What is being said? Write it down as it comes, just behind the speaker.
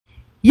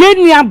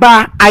Yenu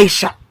ba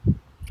Ayisha.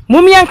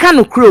 Mumi anka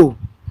no kro.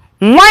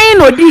 Why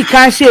no di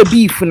kan share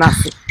beef na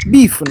so.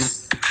 Beef na.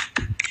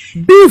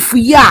 Beef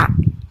ya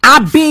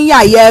abin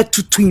ya ye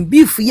tutun.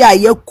 Beef ya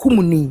ye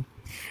kumuni.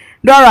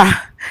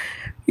 Dora,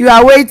 you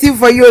are waiting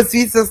for your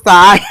sweet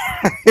sister.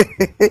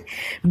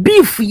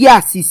 Beef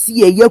ya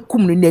sisi ye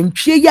kumuni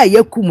nentwie ya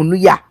ye kumunu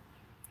ya.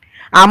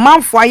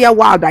 Amanfo ya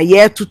wild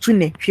ye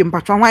tutune.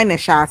 Hwempatwa hwan na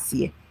sha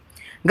ase.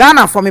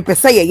 Ghana for me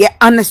pese ye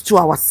honest to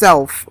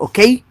ourselves,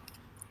 okay?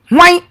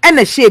 Why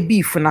na share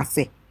beef na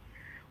se.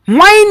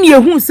 Why ni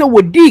ehun se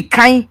wodi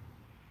kan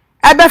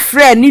ebe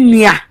frɛ ni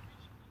nua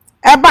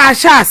ebe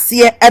ahya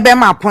ase ebe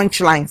ma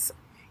punchlines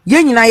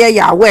ye nyina ye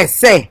ya aware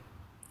say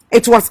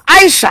it was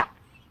Ayisha.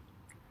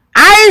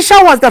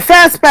 Ayisha was the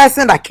first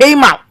person that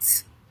came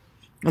out,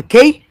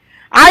 okay?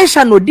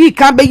 Ayisha no di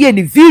kan be ye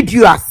ni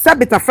video a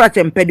sabita frach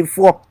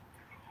empedifo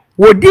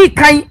wodi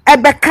kan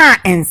ebe kan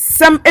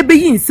ensem ebe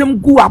yi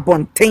nsem gu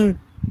abonten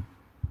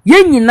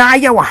ye nyina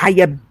ye wa ha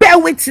ye bear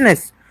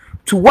witness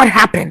to what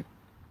happened.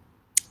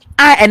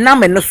 I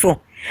enam no so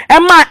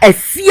ema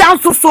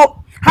afia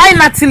so hi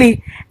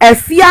Natalie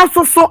afia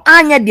so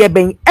anya de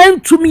ben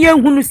entumi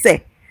ehunu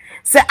se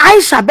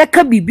Ayisha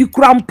beka bibi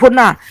kura mpo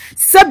na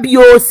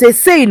sabio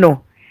sesei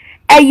no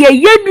eye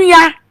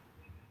yenua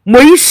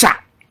Moisha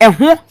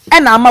eho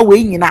ena ama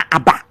we nyina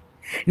aba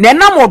na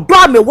enam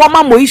odo me wo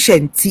ma Moisha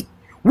nti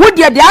wo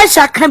de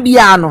Ayisha kan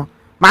bia no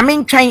ma me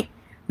ntwen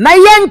na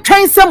ye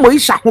ntwen se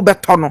Moisha ho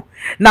beto no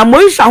na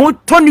Moisha ho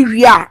to ni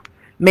wi a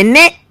me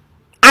ne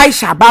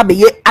Ayisha baba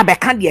ye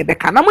abeka de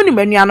ebeka na muni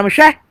manuanom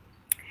hwe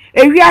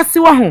ewiase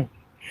wo ho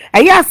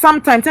eya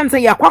sometimes time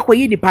say yakwakwa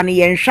yi nipa ne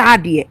ye nhwa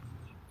ade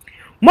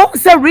mo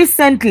say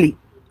recently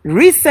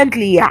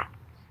ya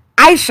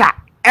Ayisha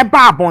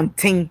eba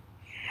abonten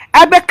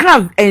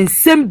ebeka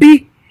ensem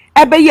bi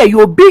ebe ye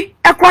yobi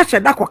ekwa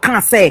hyeda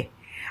kokan say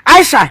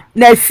Ayisha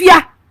na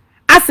afia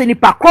ase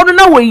nipa kro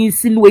na wo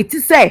insinuate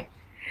say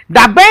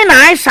da ben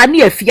na Ayisha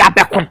ne afia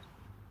bekon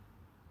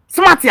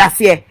smart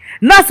ase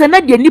na se na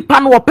de nipa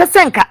no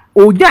pesenka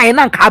onya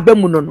na nka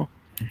abamu no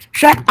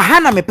hwe aha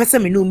na me pese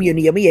me no mienu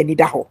ye me ni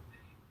da ho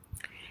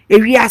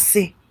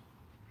ewiase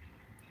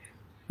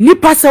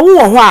nipa se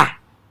wo ho a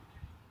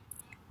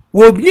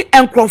wo bi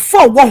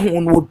enkrofo wo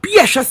ho no obi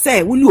a hwe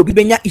se wo ni obi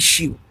benya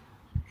issue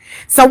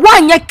se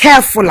wanye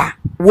careful a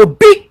wo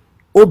bi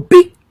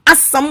obi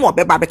asam wo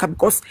beba beka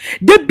because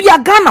de bia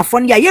Ghana fo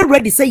ya ye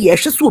ready say ye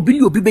hwe se obi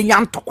ni obi benya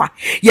ntokwa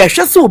ye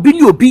hwe se obi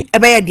ni obi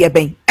ebe ye de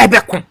ben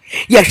ebeko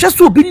ye hwe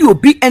se obi ni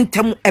obi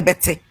entem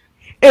ebete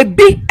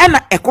ebi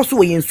ena ekoso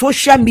we in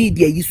social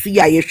media yisu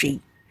ya ye hwe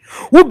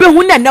wo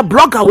behu na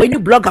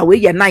blogger we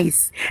ye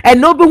nice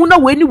and no behu na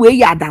we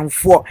ye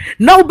adamfo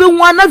na wo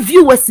behu ana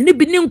viewers ni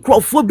bi ni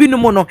nkrofo bi no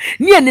mo no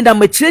ni eni na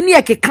machire ni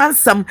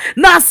ekekansam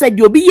na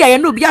asedi obi ye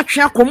na obi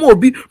atwe akoma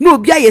obi na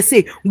obi aye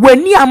say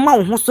wani ama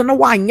wo ho so na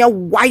wanya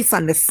wise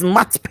and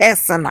smart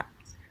person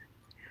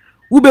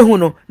wo behu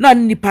no na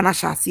nipa na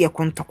hyase ye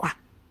kontokwa.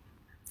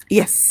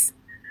 Yes,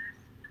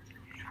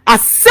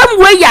 asem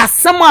we ya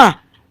asem a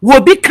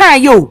wo bi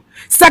kan yo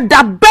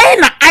sadabe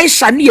na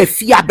Ayisha ni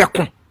afia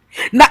beko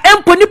na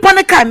empo nipa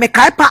ne kai me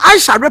kai pa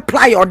Ayisha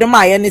reply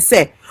odema ye ne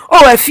say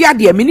oh afia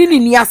de me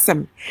ni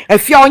asem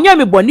afia onya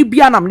me boni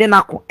bia na me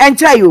na ko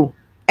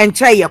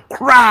enche ye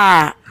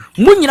kra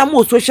munyina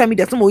mo social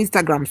media so mo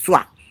Instagram so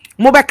a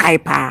mo be kai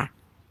pa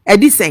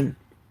edisen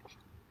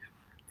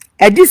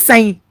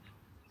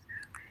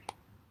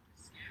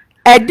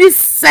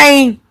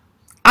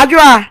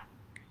adwa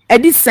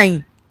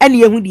edisen ene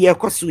ye hu de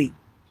ekoso yi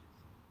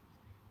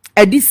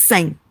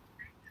edisen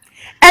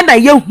ena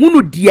ye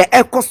hunu de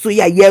ekoso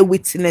ya ye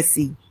witness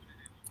yi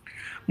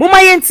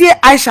moma yentie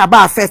Ayisha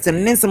ba first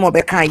ne nsem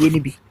obeka ye ni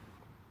bi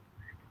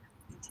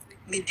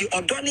me di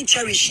odoni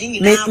cherish ni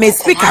me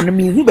speaker no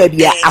me hu ba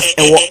bia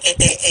afewo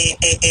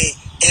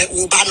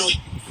wo ba no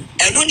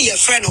eno ne ye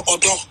friend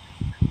odo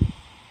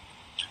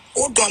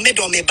odo me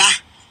do me ba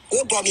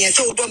odo me ese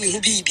odo me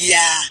hu bi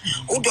bia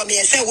odo me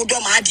ese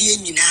odo ma ade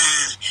nyina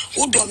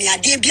odo me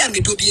ade bia me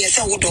do bi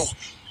ese odo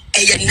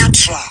eye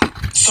natural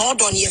so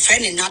odo ne ye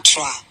friend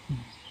natural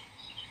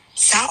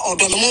sa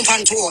odo no mo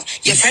fanto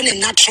ye friend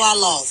natural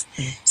love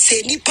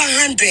say nipa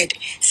 100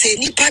 say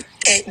nipa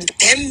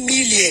 10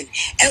 million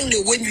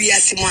only when we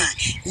asima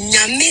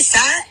nyame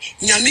sa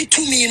nyame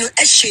tumi no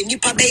ehye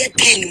nipa be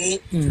 10 mu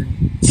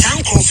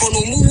san krofo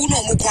no mu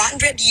no mo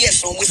 100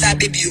 years no mo sa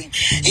bebium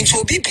into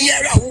obi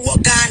biara wo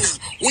Ghana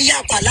wo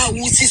ya kwala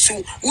wo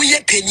sisu wo ye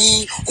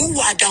peni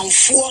wo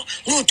adamfo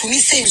no tumi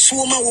say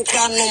nsuo ma wo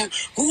kra nom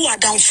wo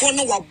adamfo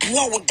no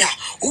waboa wo da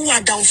wo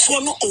adamfo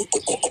no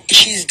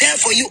she's there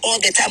for you all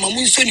the time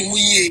amu nso ni mu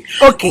ye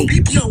okay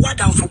bibi o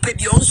adamfo pe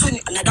bi onso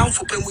ni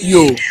adamfo pe mu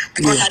ye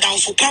because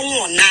adamfo pa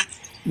won na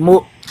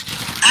mo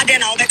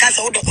adena obeka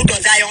say odo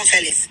Zion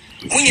Felix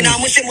munyina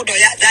mo se mo do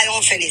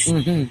Zion Felix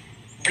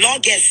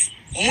bloggers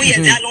mu ye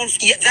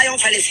Zion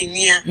Felix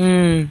nia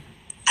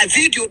a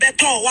video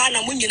beto wa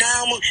na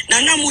munyina mo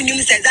na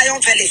munyum se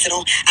Zion Felix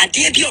no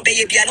ade bi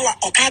obeye bia no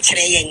oka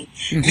kire yen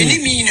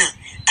minimina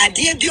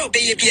Adia bi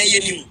obeye bi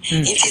ayenim.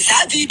 Inti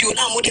sa video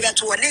na mo de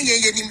beto na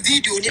yenim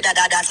video ni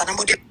dada sa na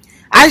mo de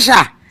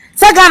Aisha,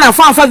 say Ghana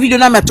fa video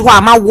na meto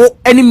ama wo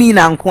enemy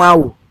na nko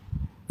awo.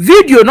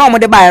 Video no mo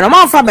de buy no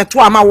man fa meto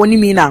ama wo ni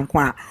mi na nko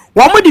a.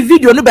 Wo mo de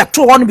video no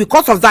beto ho no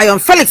because of Zion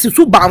Felix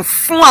su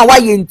banfo a wa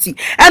ye nti.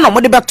 E no mo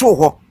de beto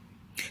ho.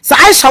 So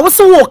Aisha wo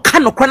se wo ka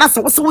no kwana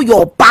se wo se wo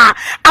your ba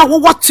a wo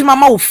what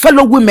mama wo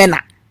fellow women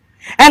a.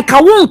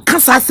 Enka wo nka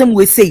sa asem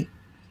we say.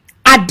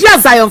 Adia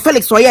Zion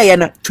Felix oye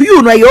no to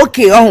you no you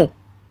okay oh.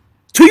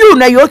 To you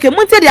no you okay.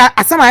 Muntie de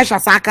asama Aisha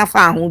sa aka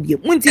fa ho bi.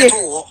 Muntie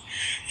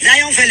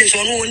Zion Felix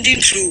ono ndi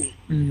true.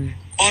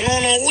 Ono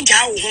no wo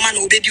ja wo homa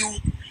na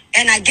obediu.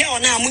 And I get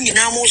on now, you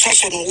know, most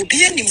of them will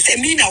be any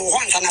seminar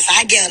once and as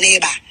I get a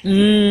neighbor.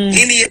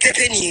 Maybe a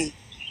pepenny.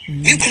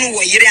 You couldn't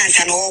wear your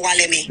answer or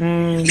while me.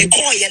 Me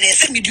call you and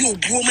send me do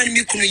woman,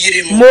 you couldn't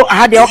hear him. More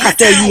had your cat,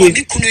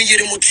 you couldn't hear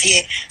him.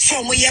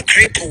 Some way a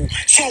cripple,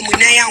 some way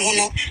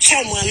now,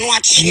 some will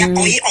not cheer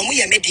or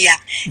we are media.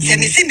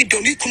 Send me do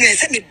you couldn't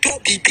send me do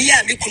be beer,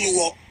 you couldn't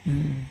walk.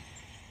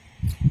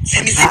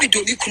 Send me do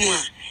you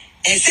couldn't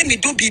and send me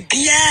do be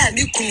beer,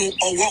 you couldn't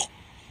or walk.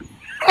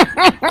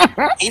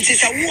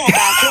 It's a war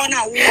about 1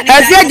 hour.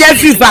 As you get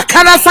FIFA,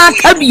 can I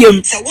say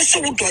Kabium? So what's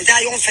so good?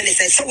 Zion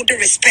Felix, so the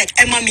respect,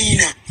 Emma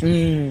Mina.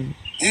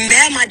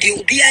 Bema,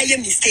 the be a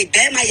mistake,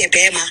 Bema,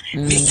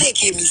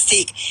 mistake, a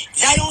mistake.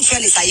 Zion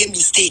Felix, I a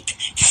mistake.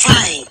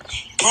 Fine.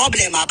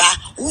 Problem about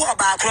who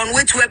about from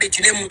which way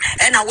between them,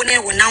 and I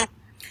will now.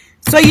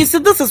 So you see,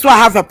 this is where I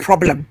have a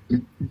problem.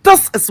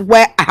 This is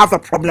where I have a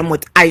problem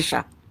with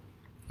Aisha.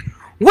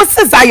 What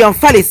says Zion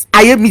Felix?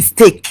 I a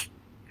mistake.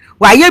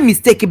 Why you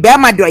mistake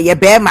bema do ye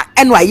bema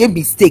and why you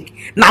mistake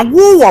na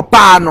wo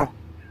opa no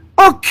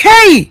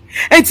okay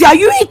and are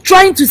you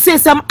trying to say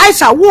some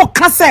Aisha wo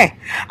ka say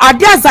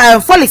adia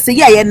Zion Felix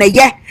ye na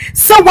ye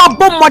se wa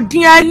bom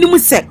modin anim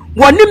se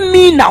woni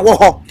mi na wo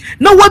ho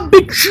na wa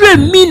betray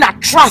me na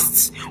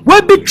trust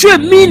wa betray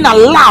me na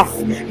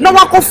love na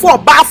wa ko for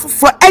ba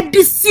for e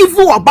deceive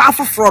wo ba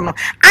for no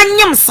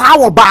anyem sa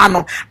wo ba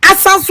no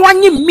asanso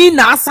anyem mi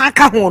na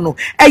asaka ho no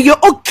e ye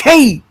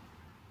okay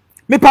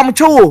me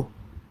pamcho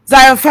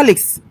Zion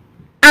Felix,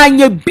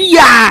 anye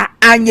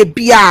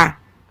bia.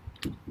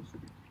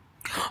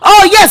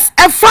 Oh yes,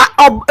 efa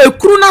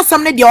ekuru na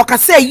sam ne de o ka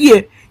say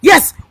ye.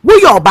 Yes, wo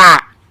your ba.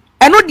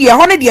 Eno de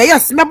ho ne de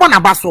yes me bona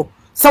ba so.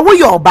 So wo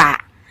your ba.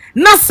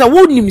 Na se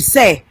wo nim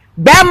say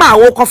be ma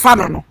wo kofa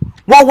no.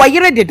 Wo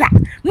yire deda.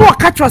 No o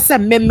ka tro say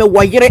memme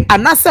wo yire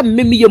anasa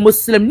memme ye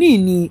Muslim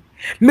ni.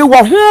 Me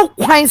wo ho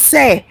kwan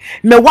say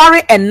me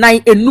ware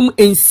enan enum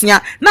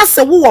ensia na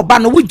se wo oba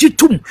no wo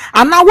gitum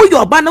ana wo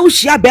your ba na wo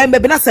hia be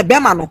be na se be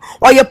ma no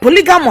oye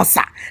polygamous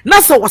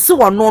na se wo se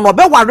wo no no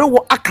be ware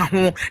wo aka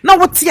ho na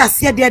wo ti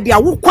ase de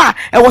wo kwa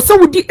e wo se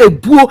wo di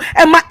ebuo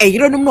e ma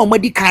eyire num na o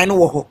madi kan no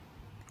wo ho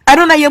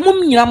ero na ye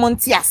mum nyina mo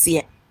nti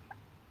ase.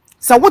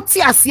 So what ti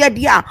ase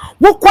dia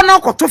wo kwana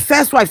akoto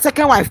first wife,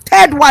 second wife,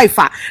 third wife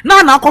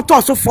na akoto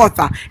so fourth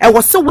e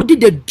wo se wo di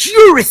the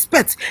due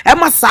respect e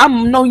ma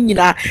sam no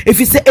nyina if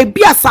you say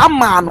ebia sam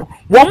ma no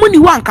wo mu ni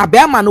wanka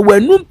be ma no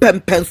wanum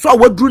pempen so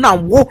wadru na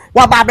wo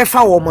wa ba be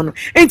fa wo mo no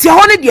enti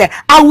ho ne de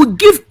I will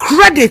give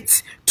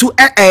credit to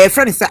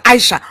friend say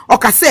Aisha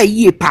oka say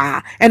ye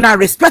pa and I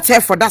respect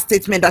her for that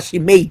statement that she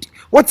made.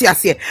 What you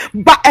say?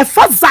 But if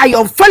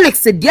Zion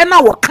Felix de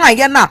na wo kan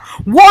ye na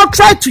wo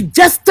try to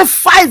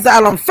justify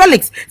Zion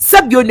Felix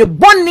said you ne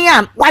bonne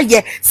an why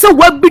so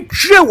we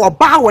betray wo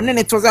ba wo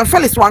ne to Zion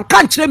Felix wan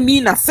kan kire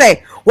mi na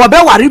say wo be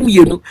ware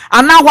mienu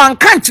ana wan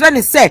kan kire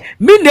ne say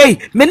me ne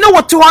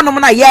wo to honom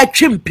na ye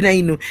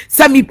atwempena no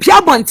say me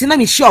pia bonte na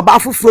me hye oba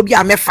afoforo bi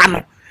a me fa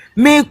no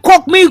me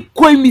kok me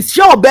koi me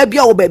hye oba bi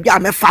a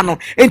me fa no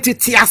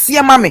entiti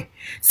ase ma me.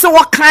 So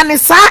what can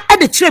sa e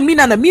de kire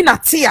mina na mina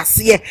te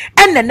ase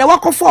enne ne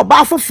wakofo oba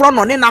afoforo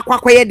no ne na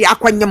akwakoye de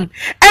akwanyem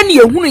enne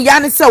ehunu ya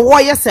ne se wo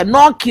ye se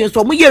no kin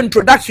so mo ye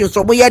introduction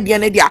so mo ye de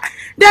ne dia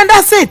then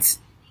that's it.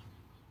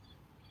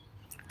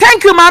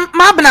 Thank you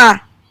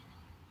mabna,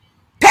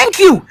 thank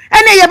you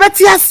enne ye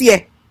beti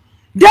ase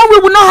then we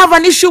will not have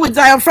an issue with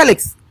Zion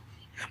Felix.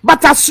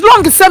 But as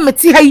long as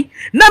me hey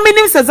na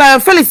minim se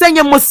Zion Felix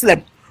enye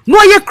Muslim no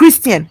ye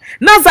Christian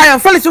na Zion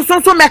Felix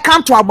so me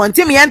kan to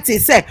abonte me ente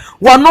say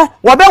wono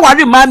wo be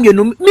ware ma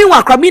mienu mi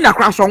wakra mi na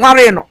kra so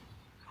ware no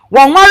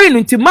won ware no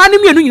nti ma ne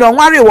mienu nyina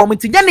ware wo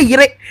mti nya ne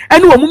yire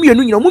ene wo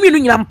mienu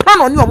nyina mpa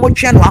no ne wo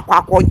twe no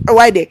akwa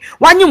why dey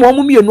wanye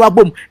wo mienu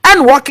abom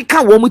ene wo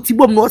keka wo mti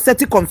bom no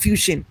set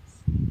confusion.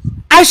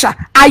 Aisha,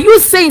 are you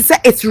saying say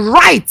it's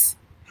right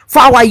for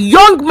our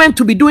young men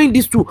to be doing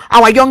this to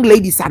our young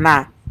ladies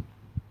ana?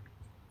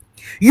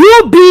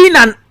 You being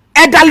an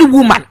elderly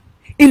woman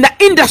in the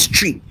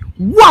industry,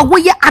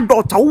 what ye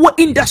adult or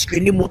industry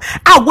anymore?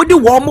 Are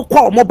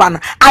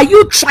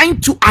you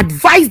trying to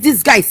advise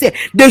this guy say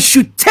they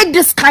should take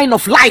this kind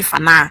of life?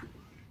 Anna,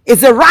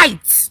 is it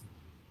right?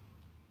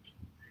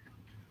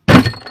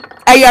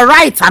 Are you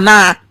right,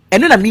 Anna?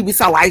 And then me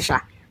bisa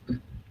Aisha.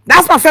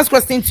 That's my first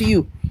question to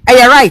you. Are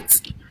you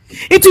right?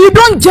 If you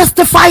don't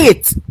justify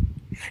it,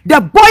 the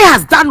boy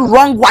has done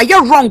wrong. Why you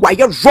wrong? Why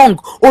you wrong?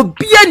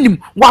 Obianim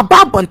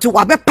wababonte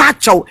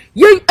wabepacho.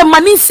 Ye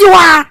emanisi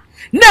wa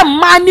na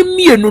mani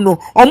mienu no.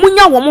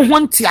 Omunya womo ho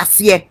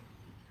ntiase.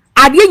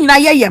 Ade nyina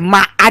ye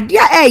ma ade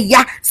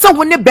ya se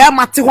woni be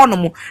ma te ho no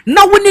mo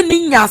na woni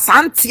ni nya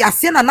santi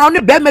ase na woni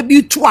be ma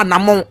bi tu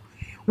anamon.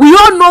 We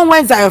all know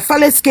when Zion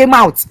Fellas came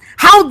out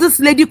how this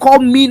lady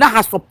called Mina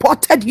has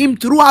supported him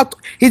throughout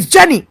his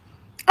journey.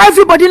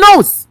 Everybody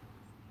knows.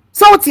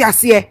 So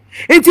ase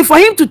until for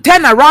him to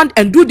turn around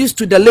and do this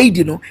to the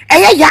lady no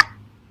ya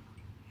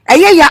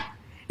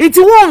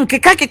until won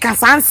keka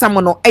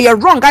sansam no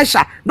wrong.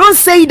 Aisha, don't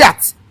say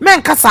that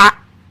men kasa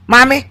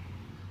mame.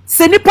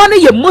 Se nipa no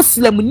ye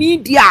Muslim ni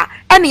dia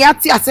ene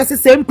yate asese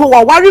se mpo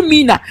wa ware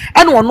Mina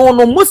ene ono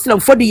no Muslim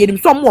for the yenim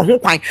so mo ho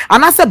kwan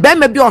anase be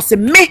ma bi o se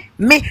me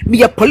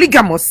ye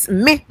polygamous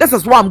me, this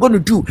is what I'm going to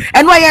do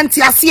eno ye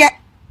ntia ase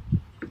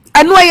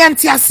eno ye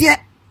ntia ase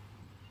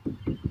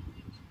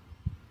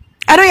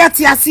eno ye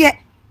ntia ase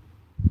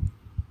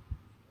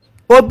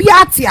obi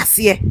ate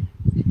ase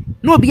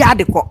no obi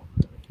adekọ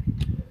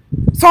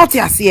so ate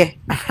ase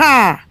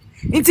aha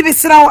inti be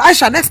srawo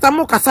Aisha next time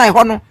mo kasa e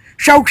ho no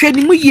hwahwe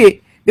ni mu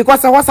ye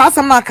because I was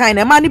asam na kind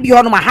na man bi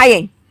ho no ma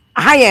hayen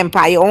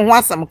pa ye on ho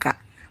asam ka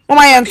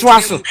mama ye nto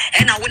aso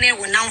e na woni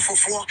wonam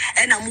fofo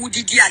e na mu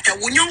didi ata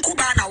wonyonko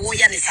ba na wo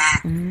ye ne sa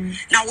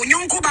na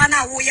wonyonko ba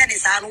na wo ye ne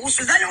sa no wo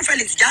Zion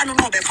Felix jano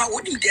no be fa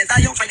wodi de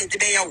Zion Felix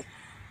be ye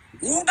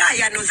wo ba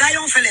ya no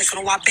Zion Felix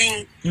no wa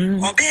ben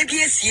oba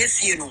bi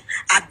esiesie no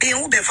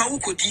aben wo be fa wo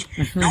kodi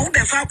na wo be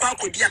fa kwa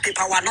kodi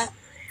apepa wa no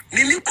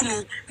Mimi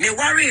kunu me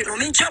worry no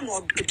me ncha mo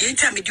de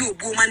ncha me di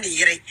obuoma ne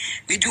yere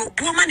me di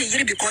obuoma ne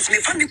yere because me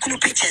fa me kunu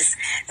pictures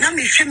na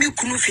me hwe me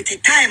kunu fiti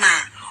time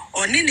a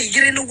oni ne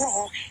yere no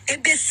wo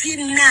ebesi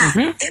na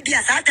ebi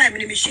asa time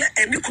ne me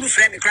hwe me kunu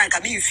frɛ me kran ka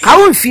me mfi ka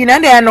wo mfi na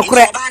de no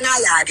kore ba na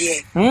ya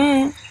de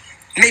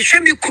me hwe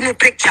me kunu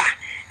picture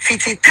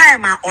fiti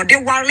time a ode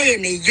worry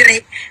ne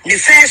yere ne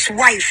first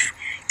wife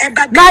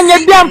na nya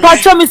bia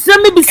mpacho me sire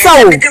me bisa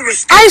o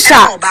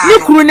Aisha ni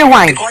kuru ni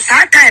hwan because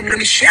that time no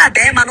me share be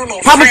ma no no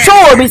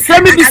pacho me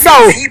sire me bisa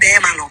o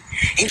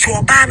into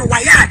oba no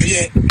waya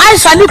de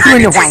Aisha ni kuru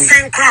ni hwan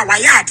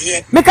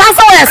me kan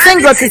sa wa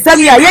single to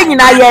say ya ye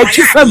nyina ya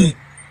atwi fam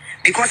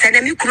because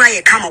enemy kura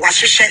ye kama wa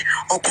hwehwe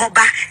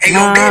okoba e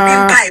your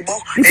baby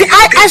paibo nti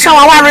Aisha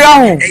wa ware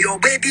ho e your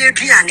baby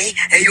aduane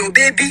e your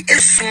baby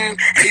esun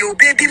e your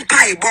baby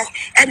paibo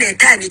e na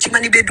time ni chima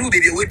ni bedu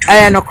baby wedu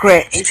no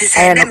kre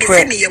no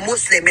kre me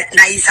Muslim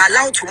na is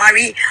allowed to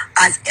marry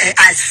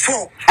as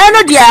four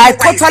no dear I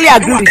totally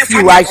agree with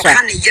you Aisha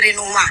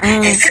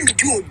e se me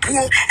du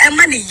obuo e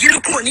ma ni yire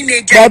ko ni na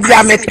eja baby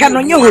ameka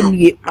no nye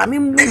honie mami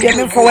mu de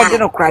me forward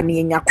no kra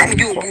ni nya kwa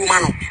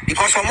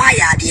because o ma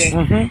ya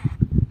de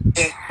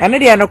ene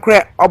de no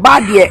kre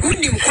oba de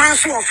unim kwan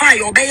so ofa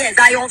ye obeye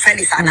Zion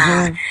Felix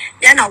ana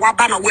ya na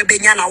waba na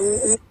webenya na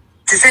wo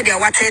te se de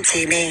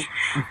watete me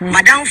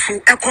madam fu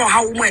ekọ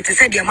ha wo mu te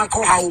se de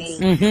makọ ha wo mu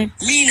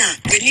Mina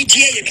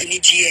benijie ye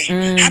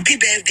benijie happy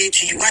birthday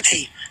to you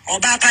wate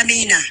oba pa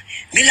Mina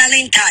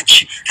Milalin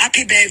touch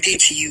happy birthday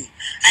to you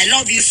I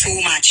love you so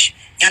much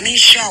Yamin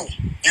show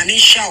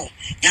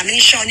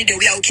ni de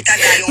we ukita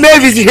gayo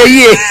maybe si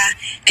ye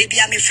baby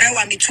am friend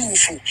wa me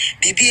tufu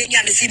baby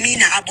nya me si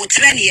Mina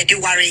abotre ne ye de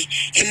ware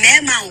e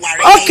mema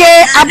ware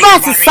okay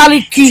Abbas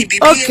Saliki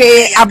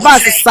okay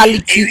Abbas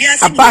Saliki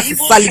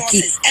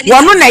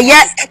wono na ye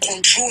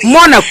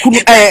mona kunu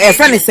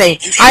friend say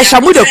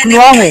Ayisha Modi kunu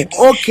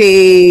ho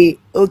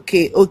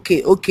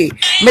okay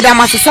madam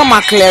asesa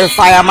ma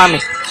clarify mama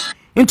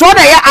into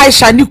na ye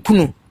Ayisha ni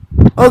kunu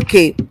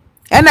okay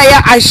and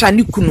ya Ayisha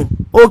ni kunu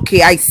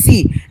okay I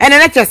see and then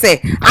let's say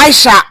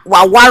Ayisha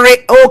wa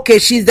ware okay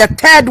she's the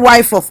third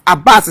wife of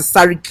Abbas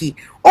Sariki.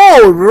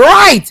 Oh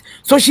right,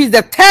 so she's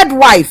the third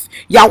wife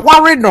ya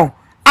ware no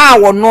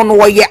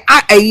no ye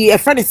a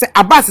friend say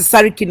Abbas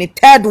Sariki ni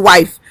third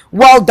wife.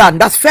 Well done,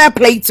 that's fair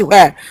play to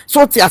her.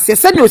 So tia se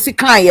send you si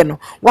kan ye no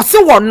wose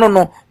won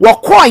no wo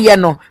ko ye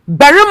no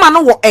berima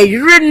no wo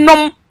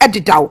eyerenom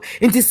edidaw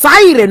nti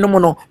sayire no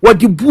no wo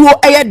di buo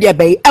eye de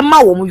be e ma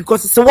wo mu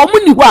because se wo mu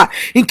ni ho a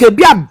nke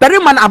bia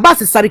berima na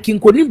Abbas Sariki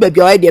nkoni ba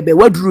bia eye de be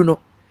waduru no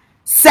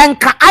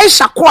senka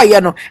Ayisha ko ye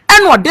no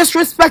e no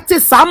disrespect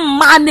some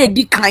man na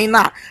di kan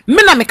na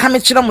me na me ka me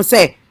kire mo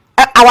say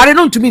aware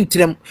no ntumi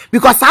ntirem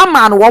because some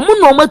man wo mu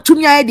no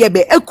matumi eye de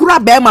be ekura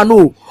berima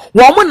no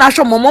wo na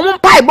hwo mo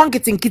pai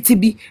bonketenkiti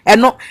bi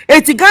eno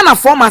eti Ghana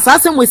form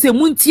asasem we say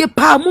muntie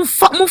pa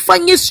mfa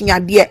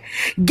nyesuade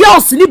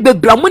girls ni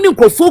bebra mo ni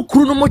nkofo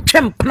kuru no mo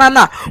twempna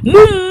na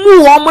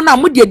mummu wo mo na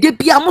mo de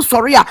bia mo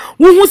sori a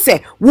wo hu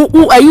se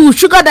wo ayi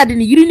sugar daddy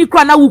ni yiri ni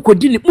kra na wo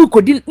kodi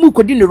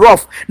ni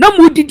rough na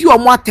mo didi o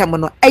mo atem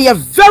no eye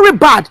very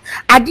bad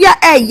ade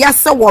a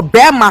yase wo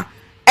bema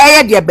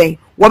eye de ben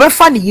wo be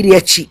fa ni yiri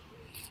achi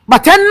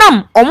but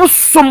enam omo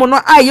somo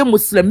no aye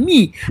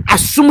muslimi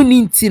asum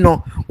ni nti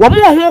no wo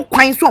mo ho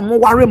kwan so mo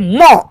ware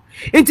more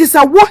nti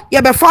sa wo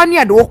ye be fa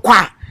ne de wo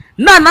kwa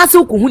na se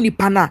ko hu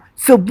nipa na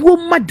febuo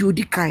ma de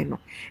odi kan no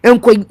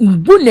enko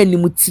mbu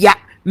nanimutia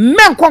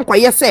men kwankwa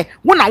ye say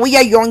wona wo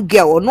ye young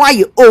girl no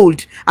aye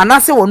old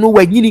anase wo no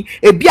wanyini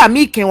ebi a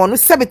meken wo no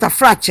sebita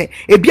frache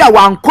ebi a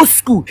wanko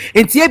school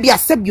enti ebi a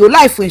seb your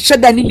life in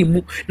sheda ni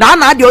mu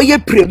na de oye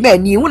premier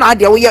ni wona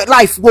de oye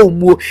life wo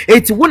mu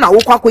enti wona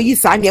wo kwakwa yi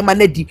sa anya ma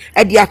na di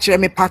e de a kire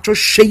me patro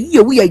hweye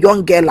wo ye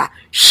young girl a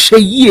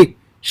hweye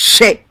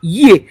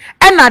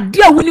ena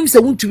de a wonim se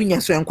wontumi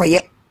nya so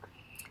enkoye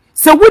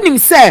se wonim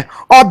se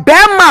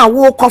obema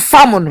wo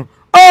kofa mo no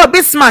oh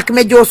Bismarck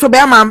mejo so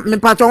bema me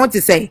patro want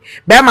to say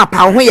bema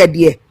pa ho ye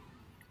de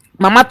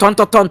mama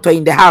tonto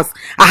in the house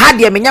aha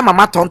de menya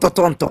mama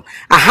tonto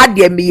aha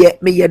de me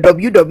ye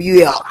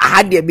WWL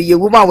aha de me ye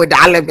woman with the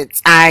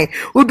elements I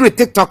who do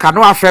TikTok and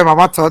no afraid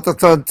mama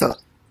tonto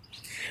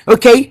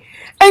okay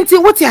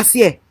enti what you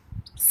say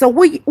so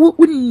we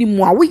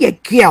nimu a we ye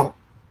girl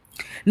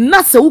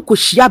na se wo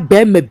koshia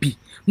bema bi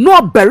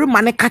no berry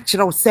mane ka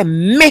kire wo se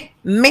me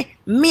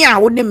a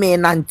wo ne me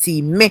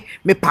nanti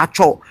me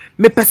patro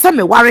me pese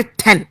me ware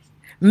 10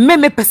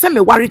 me pese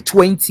me ware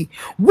 20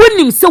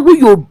 wonim se wo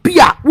yo bi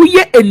a wo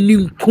ye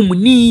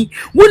eninkumni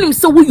wonim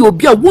se wo yo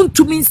bi a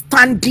wontumi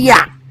stand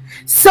there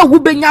se wo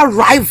benya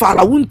rival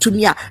a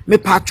wontumi a me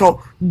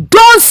patro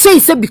don't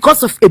say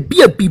because of a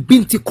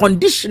bibinti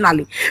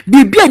conditionally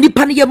bibia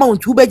nipa ne ye ma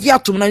wontu beji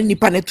atom na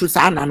nipa ne to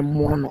sa na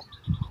mo no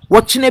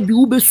watching bi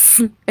wo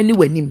besu ani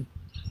wanim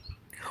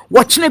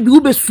watching bi wo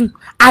besu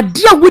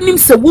ade a wonim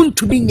se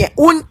wontumi nye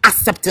on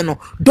accept no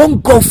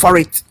don't go for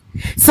it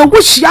so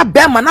wo shia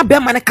bema na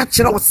bema ne ka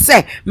kire wo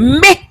se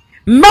me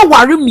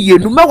ware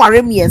mienu me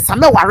ware miensa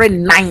me ware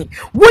 9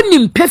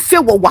 wonim pefe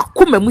wo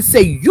wakoma mu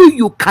say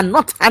you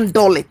cannot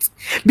handle it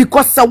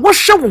because wo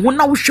hwe wo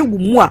na wo hwe wo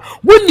mu a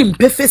wonim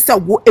pefe say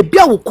wo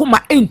ebia wo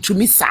koma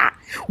entumi sa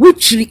wo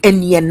chiri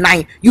enie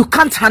 9 you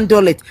can't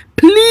handle it.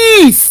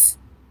 Please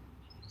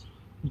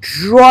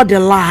draw the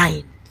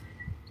line.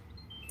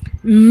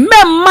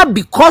 Mema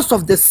because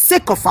of the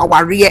sake of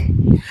our rear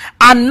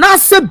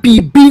anase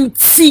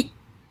bibinti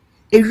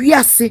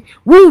ewiase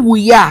wo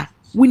ya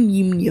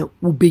wonim ne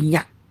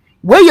ubenya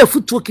we ye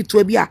futu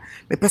kitwa bia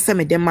me pese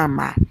me de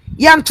mama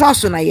ya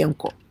ntoaso na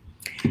yenko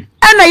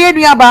ana ye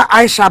nuaba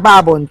Ayisha ba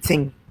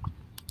abonten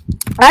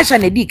Ayisha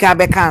ne di ka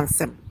be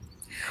kansem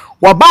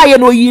wo ba ye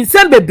no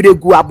yinsem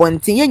bebregu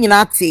abonten ye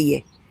nyina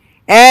ateye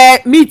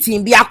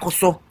meeting bi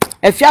akoso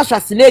Afia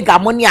Schwar Sinega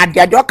money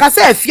ade o ka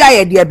se afia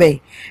ye de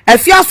be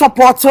afia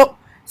support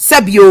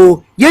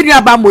sabio ye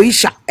nuaba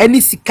Moisha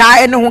eni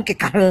sika ene ho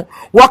keka ho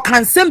wo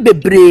kansem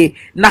bebre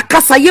na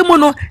kasa ye mu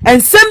no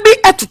ensem bi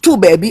etoto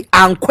baabi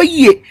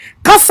ankwaye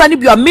kasa ni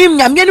bi o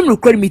nyame nim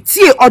nukuri mi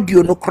tie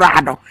audio no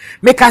kra do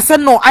me ka se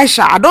no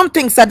Ayisha I don't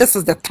think so this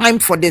is the time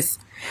for this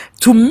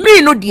to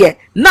me no dear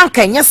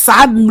nanka nye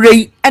saa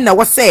mrei ena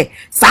wo se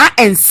saa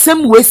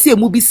ensem we se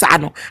mu bi saa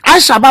no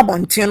Ayisha ba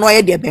bonten no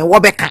ye de ben wo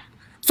beka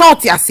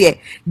salt ase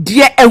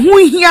de ehu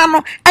hia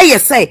no eye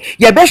say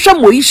ye behwe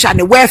Moisha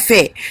ne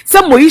wefe se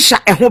Moisha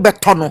ehu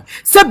beto no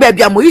se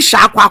baabia Moisha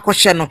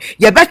akwa no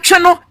ye betwe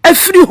no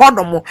afiri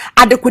hodomo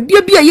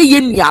adekodie bia ye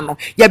nua no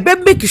ye be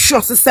make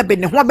sure se be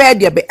ne ho be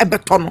de be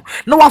ebeto no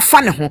na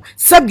wafa ne ho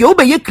se bia wo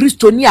be ye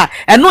kristoni a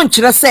eno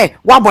nkire se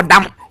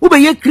wabodam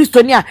ubeye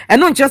kristoni a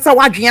eno nkire se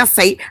wadwen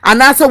asai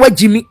anase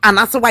wagimi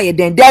anase waye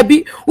den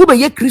dabi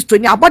ubeye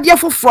kristoni abode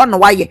foforo no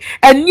waye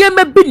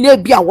eniema bi na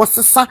bi a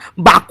wosesa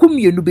ba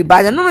komienu bi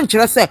ba no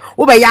nkire se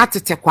ubeye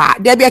atete kwa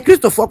dabi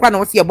kristofo kwa na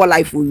wose ye bo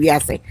life wi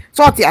ase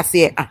so te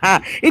ase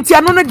aha enti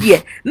ano no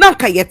de na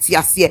nka ye te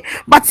ase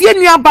but ye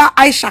nuaba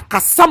Ayisha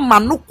kasama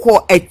no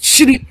ko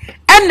achiri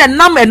enne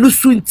nam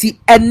enusu nti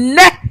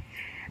enne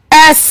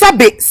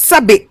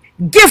sabe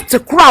gift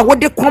kra wo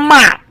de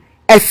koma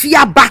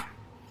afia ba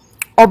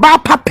oba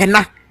pa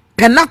pena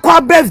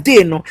kwa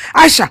birthday no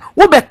Ayisha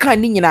wo be kan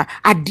ni nyina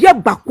ade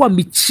bakwa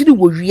mechiri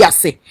wo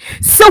wiase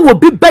se wo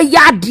bi be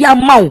ya ade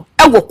amawo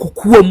e wo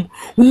kokuom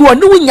no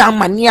oni wonya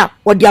amane a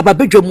wo de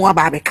ababedwam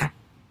aba abeka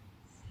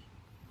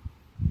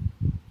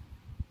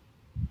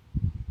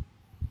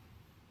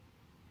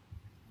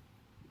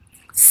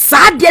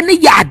sade ne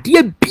ya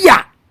ade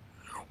bia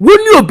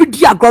woni obi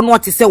di agro no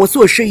te se wo se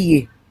o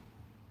hweye.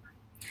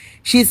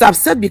 She's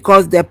upset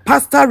because the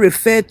pastor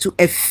referred to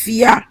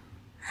Afia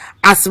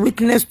as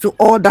witness to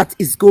all that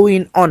is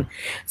going on.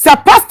 So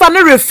pastor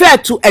no refer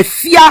to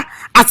Afia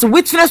as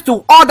witness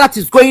to all that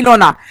is going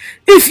on.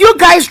 If you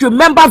guys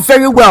remember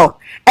very well,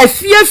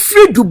 Afia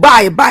free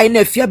Dubai by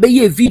na Afia be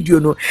ye video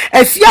no.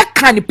 Afia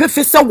can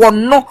professor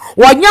one no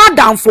wanya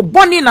down for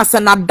burning as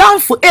na down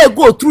for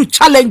go through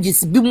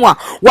challenges bi mu a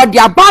what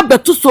dia ba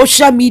to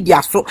social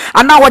media so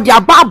and now what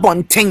dia ba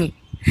bonten.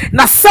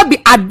 Na sabi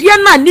ade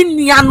na ni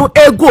nua no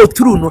go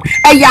through no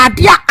e ya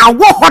ade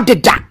awo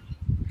hodeda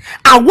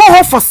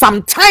awo for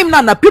some time now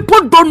na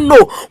people don't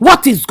know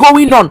what is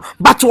going on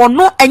but we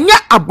know enya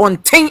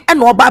abonten e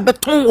na oba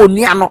beton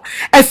onua no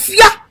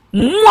Afia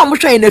mo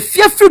hwe na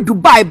Afia free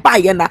Dubai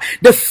buy na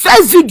the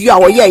first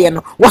video we ye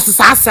no was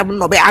asem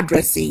no be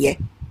address ye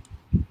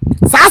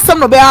asem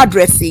no be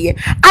address ye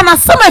ana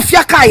asem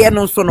Afia ka ye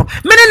no so no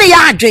mene ne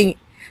ya adwen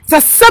Sa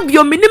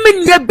sabio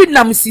minime nya bi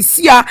nam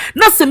sisia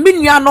na se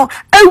menua no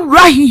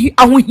awura hihi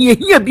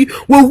ahohiahia bi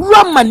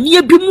wowura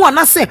mane bi mu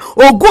ana se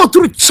or go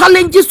through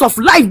challenges of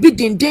life bi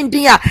den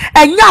a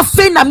enya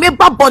fe na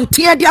meba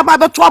bonten de aba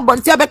beto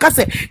bonten abeka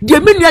se de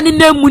menua ni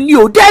na mu ni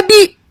o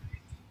dabi.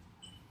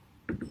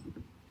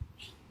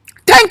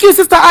 Thank you,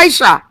 Sister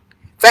Ayisha.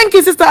 Thank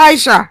you, Sister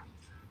Ayisha.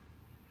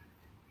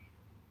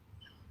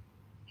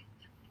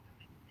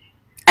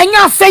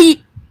 Enya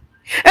fe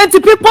and the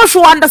people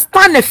should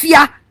understand the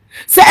fear.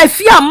 Say if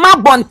you are ma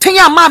bonten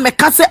ya ma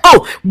meka say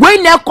oh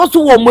when na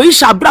koso wo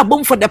Moisha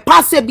brabom for the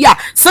past year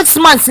 6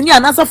 months ni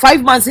anasa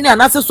 5 months ni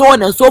anasa so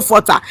on and so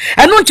forth and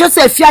don't just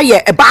say if you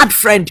are a bad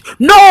friend.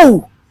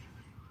 No,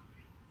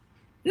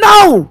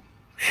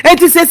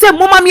 it is say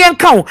mama mi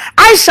enka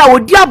Ayisha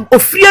odi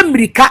ofri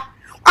America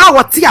a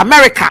wote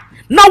America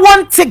na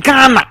wonte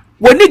Ghana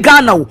woni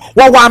Ghana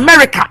wo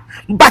America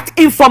but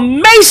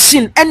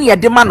information any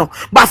demano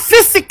but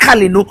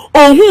physically no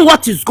on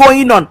what is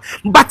going on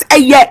but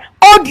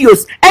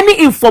audios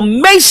any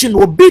information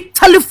will be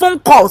telephone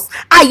calls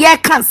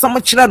can some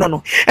children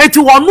no and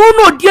to one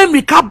no dear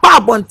America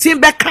bab on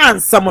timber can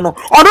some no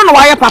or don't know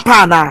why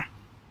papa na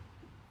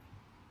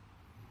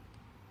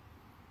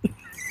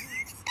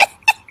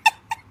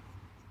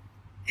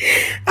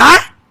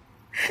ah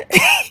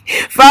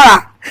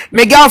Farah,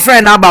 my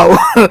girlfriend about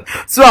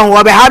so on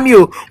what behind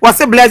you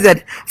was a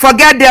blessed.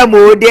 Forget them,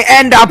 they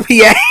end up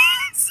here.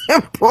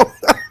 Simple.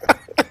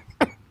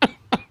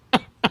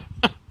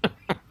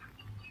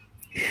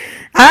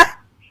 Huh?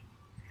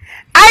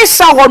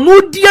 Ayisha wa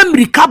no di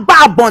America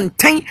ba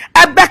bonten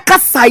ebeka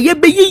saye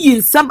be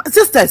yin some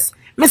sisters.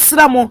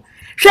 Misra mo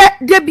hwe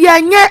de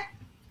bia nye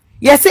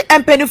yesi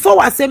empenifo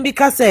wasem bi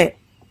ka se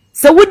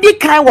wodi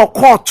kan wo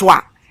court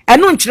a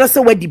eno nkyere se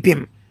wadi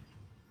bim.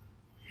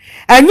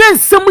 Enye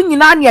nsem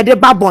nyina na de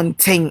ba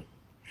bonten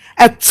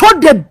eto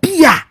de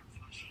bia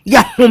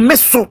ya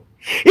homeso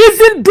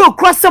even though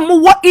cross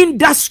some what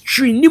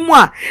industry ni mu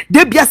a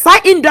de bia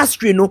sa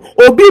industry no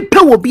obi pe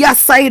obi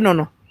asai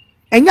no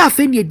enye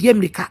afa ne di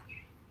America.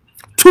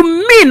 To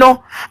me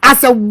no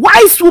as a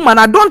wise woman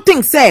I don't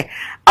think say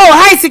oh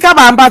hi sika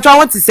ba mba I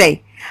want to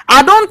say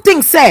I don't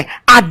think say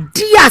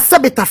adia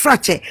sabeta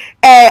frache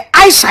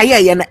Ayisha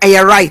ye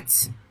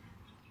right.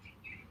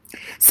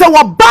 So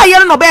what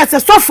buy no be say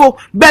sofo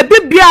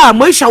baby bia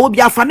Moisha wo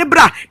bia fa ne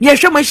bra ye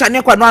hwe Moisha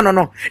ne kwa no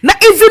na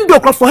even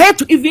though for her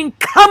to even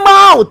come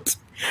out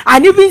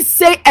and even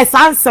say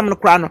esansem no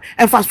kra no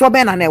and fa so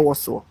be na na e wo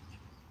so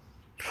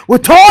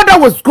with all that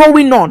was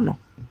going on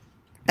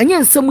enye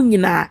nsem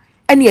nyina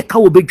ene e ka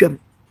wo bedwam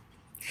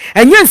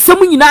enye nsem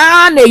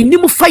nyina na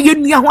enim fa ye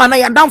nua ho ana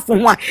ya damfo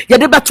ho a ye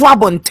de beto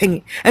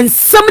abonten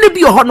ensem ne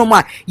bi ho no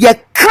ma ye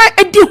ka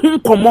edi hu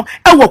nkomo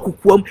e wo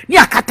kokoam ni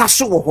akata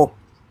so wo ho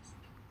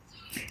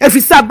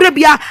efisa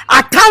brebia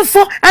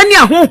atamfo ani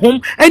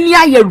ahohom ani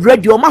aye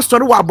radio ma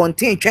sori wa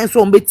abonten twen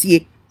so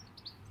mbetie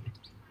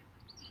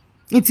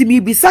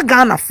ntimi bisa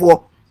Ghana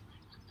fo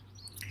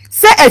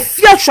se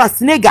Afia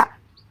Schwar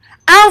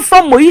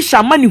amfa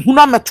Moisha mani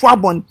hunu ameto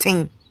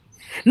abonten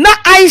na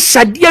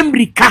Ayisha di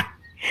America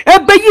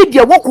ebeyi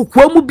de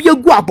wokokwa mu bi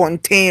egu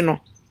abonten no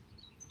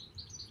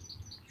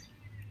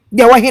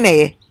de wo hene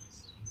ye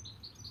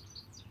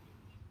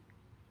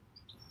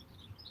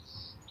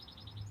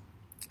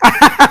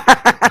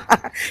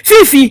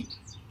Fifi,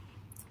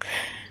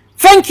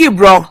 thank you,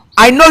 bro.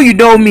 I know you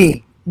know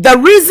me. The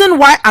reason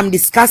why I'm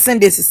discussing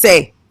this is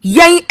say,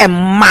 yay and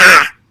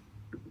ma,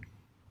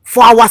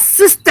 for our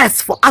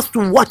sisters, for us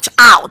to watch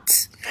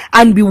out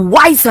and be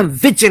wise and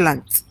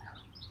vigilant.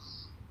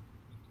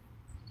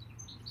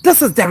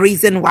 This is the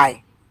reason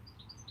why.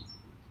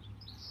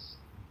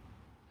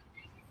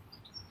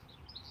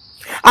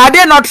 Are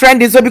they not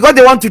trending? So because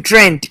they want to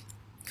trend,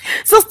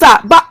 sister,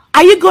 but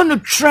are you going to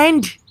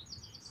trend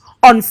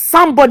on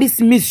somebody's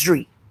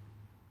misery?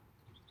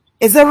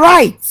 Is it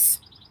right?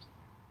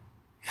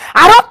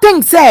 I don't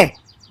think say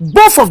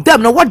both of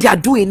them know what they are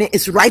doing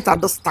is right at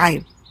this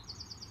time.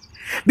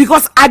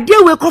 Because I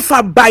deal with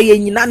kofa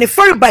bayina and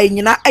ferry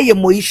bayina eye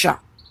Moisha.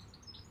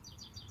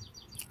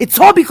 It's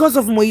all because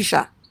of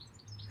Moisha.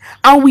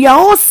 And we are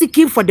all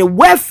seeking for the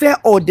welfare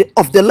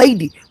of the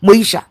lady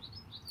Moisha.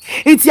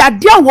 It's your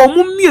dear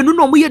woman,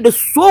 no the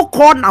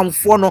so-called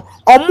namfo no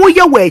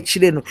omoye we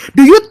chile no.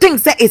 Do you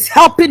think that it's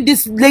helping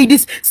this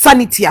lady's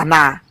sanity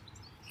ana?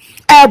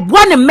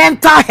 One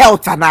mental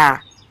health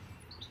ana.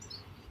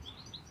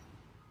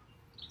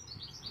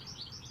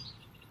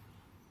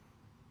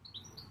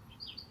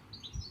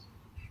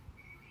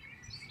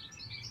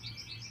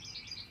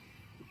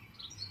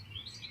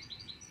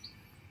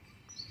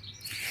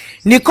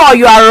 Nicole,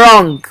 you are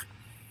wrong.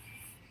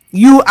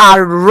 You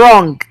are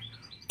wrong.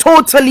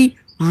 Totally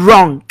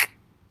wrong.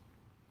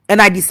 And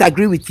I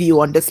disagree with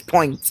you on this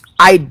point.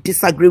 I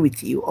disagree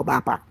with you,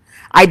 Obapa.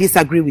 I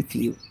disagree with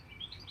you.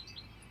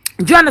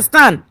 Do you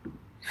understand?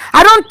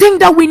 I don't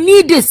think that we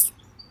need this.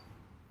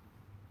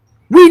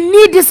 We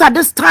need this at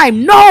this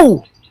time.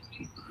 No.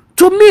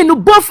 To me, no,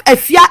 both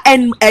Afia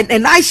and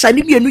Ayisha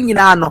ni bi enu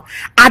nyina no.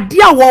 Ade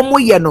a wo mo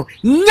ye no.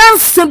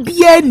 Nyanse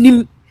bia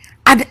nim.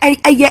 and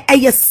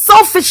a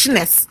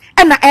selfishness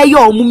and a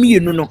yo mummy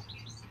no.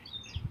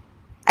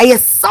 A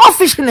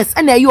selfishness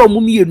and a yo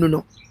mummy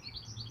no.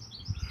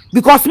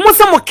 Because most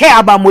of them care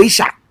about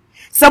Moisha.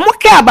 Some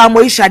care about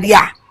Moisha,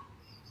 dear.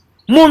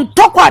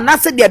 Montoko and I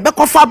said, "They're back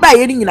off by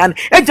any and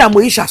Eja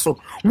Moisha." So,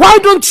 why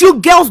don't you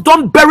girls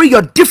don't bury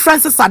your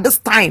differences at this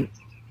time?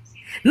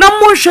 Na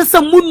Monsha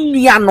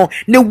Samuniano,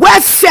 ne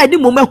welfare ni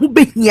moment who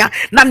be here,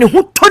 na ne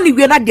who Tony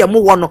we na dear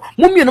Mono,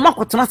 Mummy no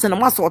Macotonas and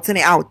Mass sorting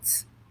out.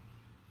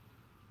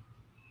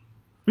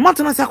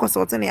 Montanas are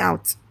sorting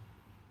out.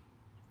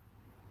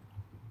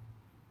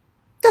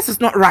 This is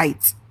not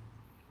right.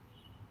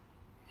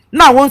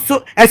 Now one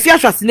so Afia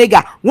Schwar Modi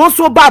one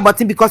so bad but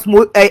because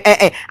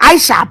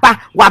Ayisha ba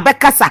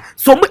wabekasa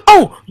so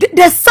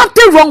there's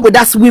something wrong with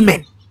us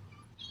women.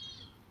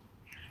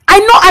 I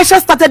know Ayisha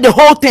started the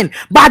whole thing,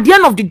 but at the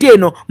end of the day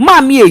no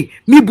mami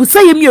mi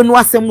busa ye mi no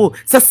asemo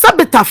se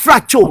sabita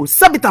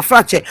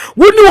frache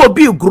woni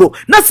obi grow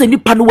na se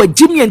nipa no wa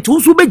jimi enti wo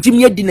so be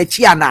jimi adi na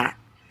chi ana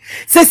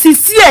se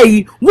sisi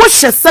yi wo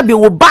hye sabe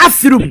wo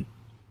bathroom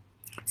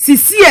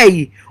sisi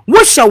yi wo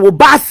hye wo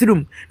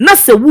bathroom na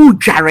se wo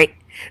dware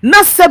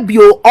na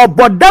sabio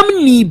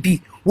obodam ni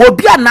bi wo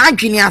bia na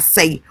adwene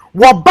asai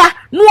wo ba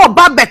no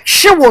oba be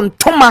hwe wo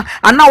ntoma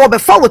ana wo be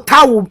fa wo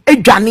tawo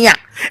adwane a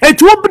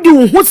etu obudi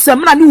wo hu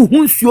sem na ne wo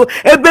hu nsuo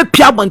ebe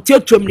pia bonte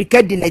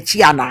atwamrika di na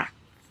chi ana.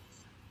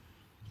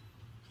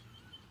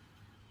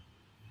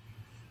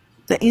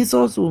 The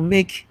insults will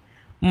make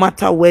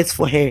matter worse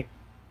for her.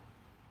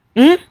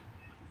 I'm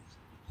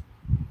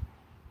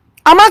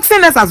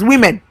asking us as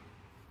women.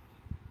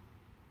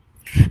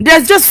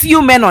 There's just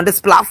few men on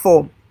this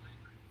platform.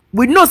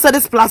 We know that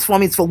this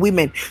platform is for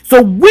women.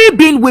 So we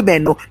being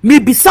women, no, me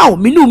bisao,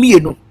 me no me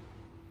no.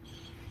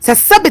 Se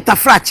sabita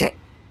frache.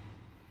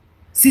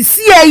 Si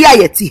ya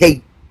yeti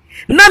hey.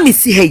 Na mi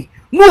si hey.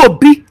 No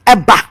obi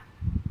eba.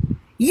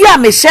 Ya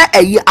me share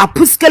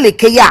apuskele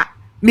ke ya.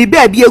 Me be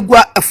abi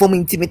egua from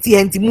intimate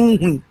henti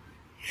munhu.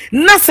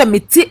 Na se me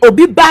ti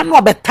obi ba no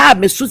obeta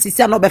me so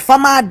sisi no be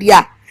fama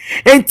dia.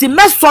 Enti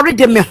me sorry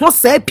de me ho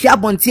se pia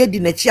bontie di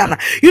na chi ana.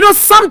 You know,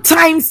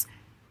 sometimes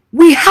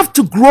we have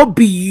to grow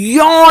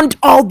beyond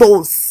all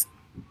those.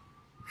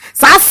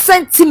 So our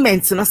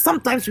sentiments, and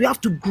sometimes we have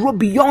to grow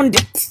beyond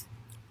it.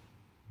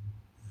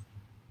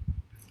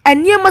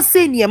 And you must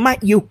say near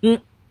you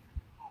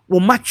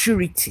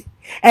maturity.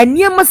 And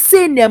you must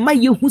say near my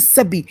you who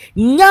sabi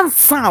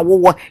nyansa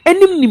wo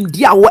any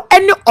nimdia wo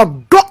any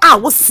odo a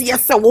wo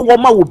siese wo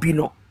ma wo bi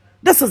no.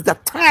 This is the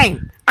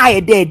time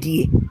I did.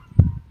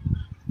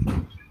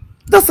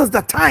 This is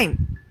the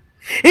time.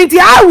 And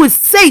I would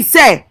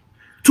say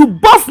to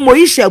both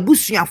Moisha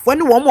busuafo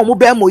ne wo mo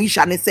be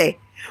Moisha ne say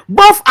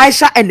both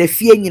Ayisha and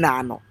Afia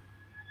nyina no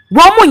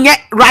wo mo nye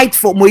right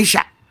for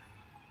Moisha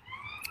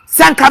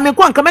sanka me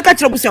ko anka me ka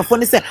kire busuafo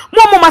ne say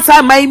mo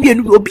masa mai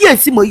mienu obi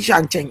ansi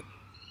Moisha nchen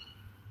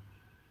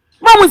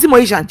mo nsi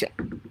Moisha nchen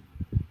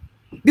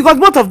because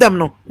both of them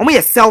no wo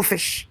ye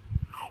selfish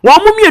wo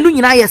mo mienu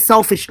nyina ye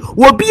selfish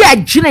wo bi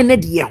agine ne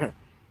de ye ho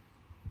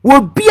wo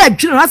bi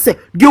adwene na se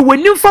de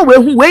wonim fa we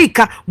hu we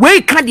ka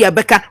de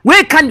beka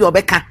we ka de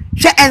obeka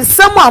hwe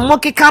ensam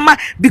amokeka ma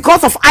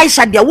because of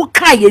Ayisha de wo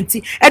ka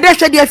yenti e de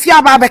hwe de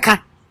Afia ba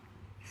beka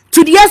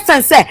to the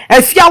extent say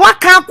Afia wa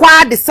ka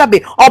kwa de sebe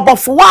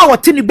obofo wa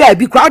wote ni ba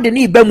bi kwa de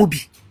ni ba mu bi.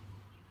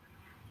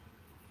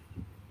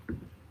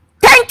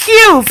 Thank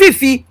you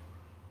Fifi.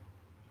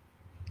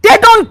 They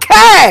don't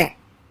care.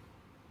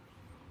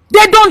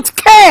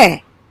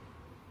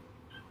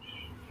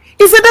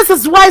 You see, this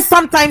is why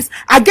sometimes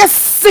I get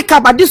sick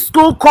about this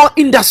so-called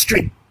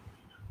industry.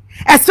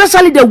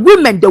 Especially the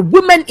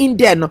women in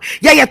there, no.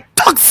 You're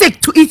toxic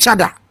to each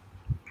other.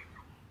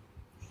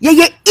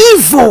 You're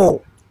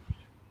evil.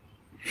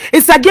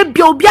 It's like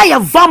you be a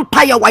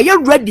vampire while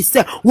you're ready to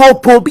say, wo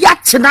pobia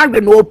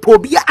chenare no,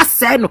 pobia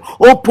aseno,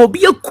 or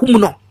pobia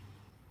kumuno.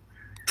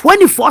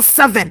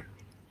 24/7.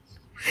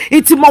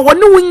 It's my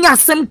one winya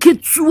some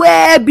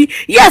kitwebi.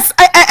 Yes,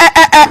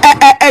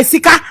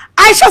 Sika.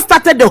 Ayisha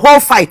started the whole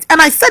fight,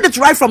 and I said it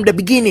right from the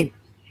beginning.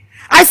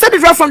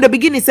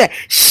 Say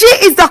she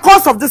is the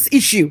cause of this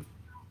issue.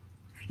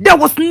 There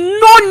was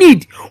no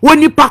need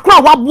when you pakwa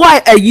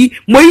wabwa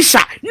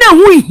Moisha. Na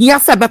hu here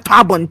say beto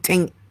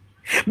abonten.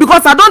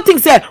 Because I don't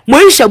think say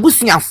Moisha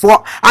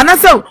busuafo, and I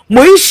say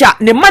Moisha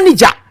the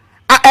manager,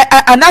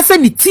 and I say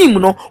the team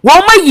no.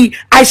 Wama yi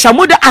Ayisha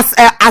Modi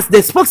as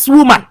the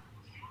spokeswoman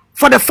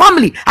for the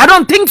family. I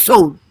don't think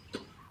so.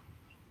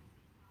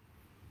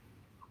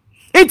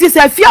 It is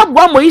a fear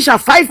one Moisha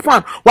 5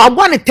 pounds, while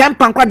one 10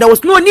 pounds. There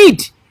was no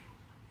need.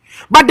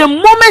 But the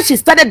moment she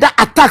started that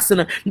attacks,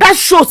 that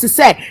shows to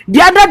say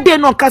the other day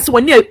no case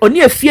when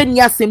you fear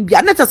near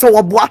Sambia. Let us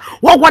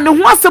what one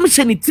who has some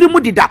sheni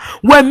trimudida.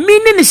 When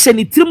meaning is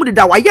sheni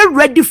trimudida, why you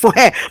ready for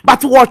her?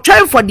 But we're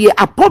trying for the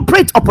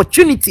appropriate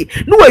opportunity.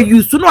 No way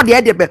you to know the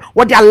idea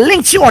what they are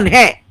lynching on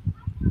her.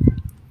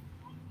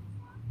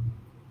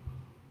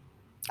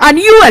 And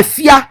you a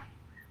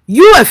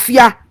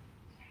fear,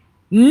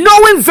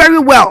 knowing very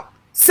well,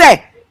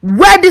 say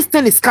where this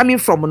thing is coming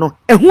from, no,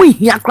 and who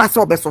here class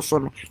or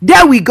no.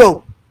 There we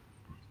go.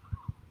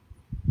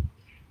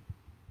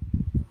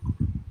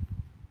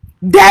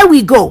 There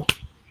we go.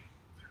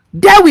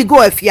 There we go,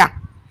 Afia.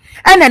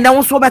 And then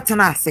also better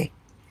na say.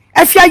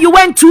 Afia, you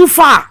went too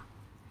far.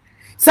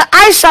 So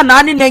Ayisha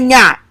nani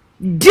nenya.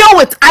 Deal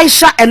with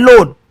Ayisha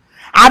alone.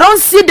 I don't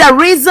see the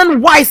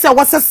reason why say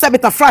what's a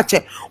sabita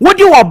fracture. What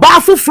you are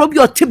baffled from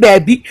your tea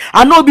baby,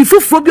 I know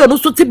before from your no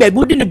so tea baby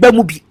wouldn't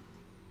be.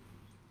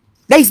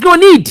 There is no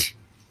need.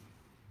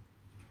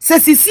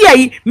 Says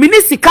see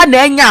minisika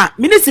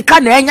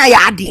nenya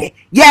ya ade.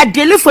 Ya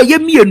dele for ye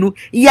mienu,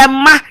 ya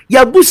ma,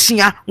 ya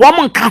bushia,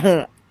 woman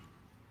kahon.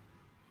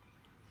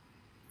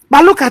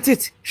 But look at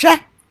it. She.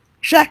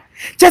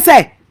 Just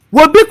say,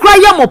 will be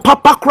crying mo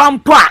papa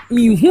crampa,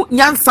 me who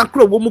yan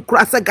sacro womu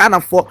cross a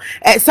Ghana for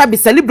sabi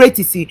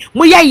celebrity see.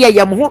 Moya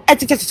mo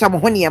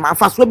etichamo and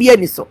fast will be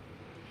any so.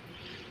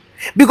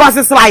 Because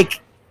it's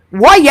like,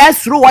 why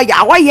yes, through why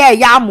yam,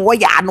 why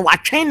ya no, I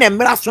train them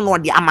mirason or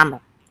the amano.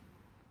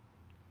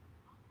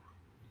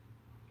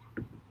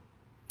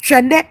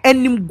 Shende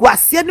and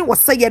Guasian was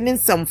saying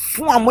some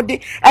form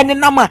and the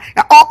number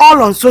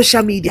all on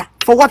social media.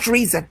 For what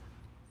reason?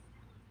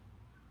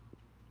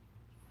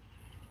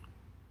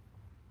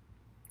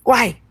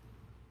 Why?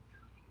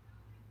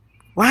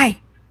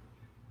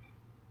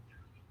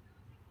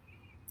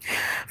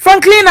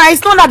 Frankly, now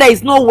it's not that there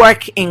is no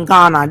work in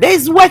Ghana. There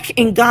is work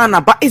in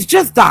Ghana, but it's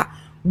just that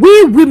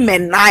we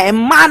women are a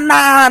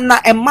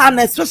man,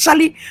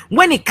 especially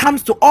when it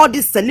comes to all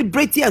this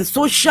celebrity and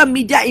social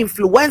media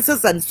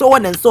influencers and so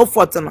on and so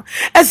forth.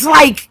 It's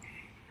like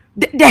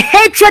the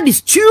hatred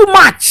is too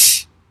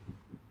much.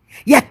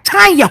 You're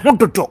time you want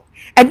to talk.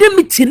 And then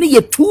meeting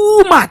you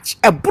too much.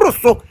 A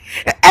broso.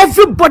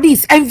 Everybody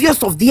is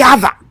envious of the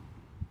other.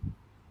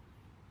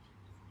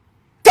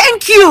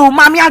 Thank you,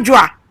 Mami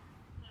Adwa.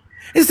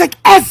 It's like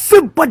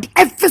everybody,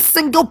 every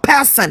single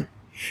person.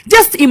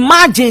 Just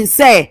imagine,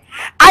 say,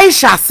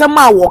 Ayisha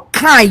sama wo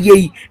kan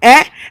ye,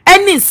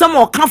 and in some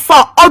wo kan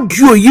for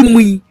audio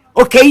yimui,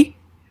 okay?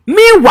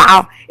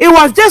 Meanwhile, it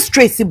was just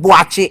Tracy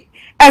Boache,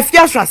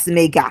 Afia Schwar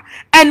Modi,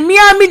 and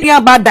Miami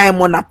Niaba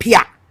Diamond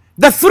Apia.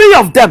 The three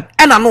of them,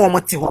 and I know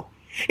what to ho.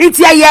 It's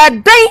ya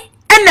day,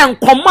 and then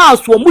come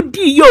out so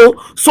mudi yo,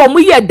 so mu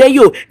ye day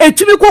yo, and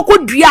to me koko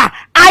dria,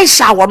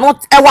 Ayisha will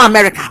not ever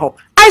America ho.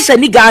 Ayisha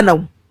ni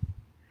Ghana.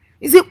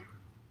 You see,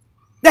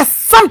 there's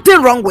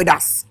something wrong with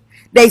us.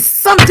 There is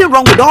something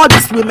wrong with all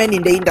these women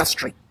in the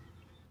industry.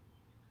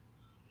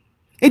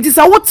 It is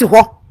a what to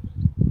ho.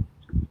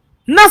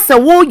 Nasa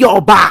wo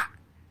your bar.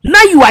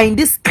 Now you are in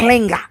this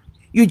clinger.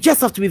 You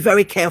just have to be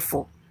very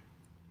careful.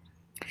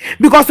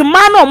 Because the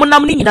man or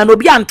monamni na no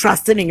be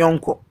untrusting in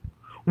yonko.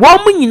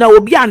 Woman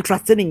will be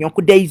untrusting in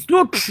yonko. There is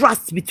no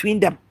trust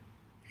between them.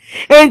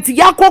 And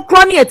yako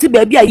crony eti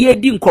baby a ye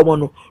din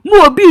komono.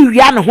 No obi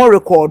rian ho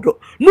record.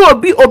 No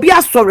obi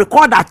aso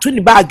record at 20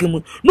 bag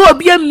mu. No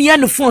obi amia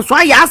no phone so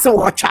I ask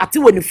or chat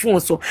when the phone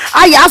so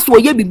I ask wo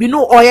ye bibi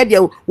no oye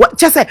there. What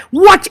just say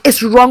what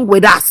is wrong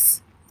with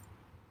us?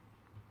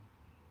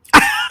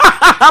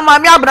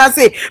 Mami abra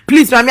say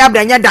please mami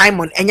abra nya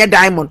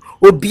diamond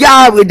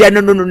obia we there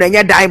no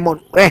nya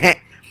diamond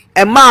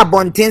e ma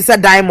bonten say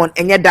diamond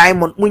nya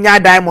diamond munya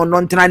diamond no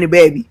ntena ne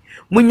baby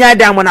munya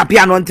diamond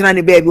apia no ntena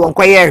ne baby won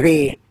koye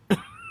hwe.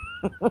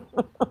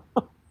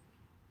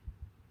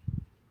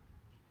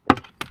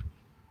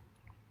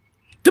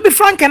 To be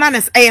frank and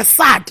honest, I am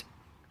sad.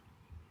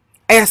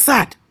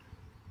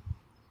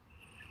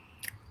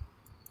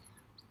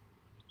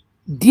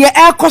 Dear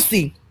air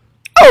costi.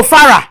 Oh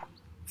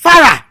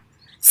Farah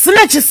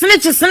snitch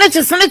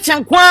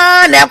and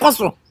kwan air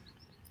costo.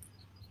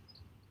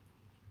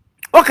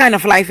 What kind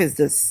of life is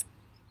this?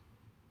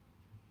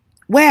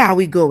 Where are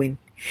we going?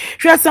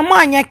 Should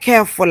someone get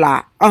careful?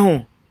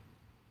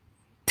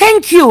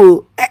 Thank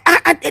you.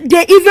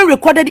 They even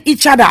recorded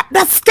each other.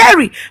 That's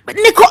scary. But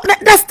Nico,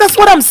 that's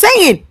what I'm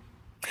saying.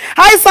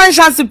 Hi,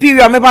 Sunshine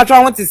Superior. Maybe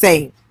I want to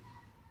say.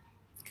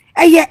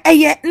 No.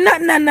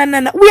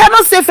 We are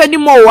not safe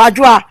anymore,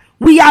 Adwa.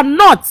 We are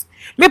not.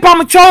 Me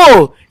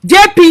pamucho.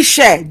 JP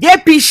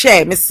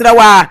share, Mr.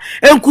 Wa.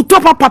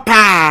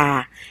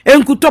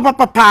 Enkuto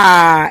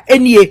papa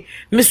enye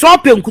me so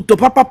pe enkuto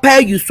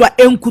papa you so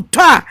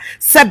enkuto a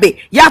sebe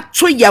ya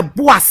to ye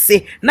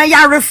boase na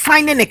ya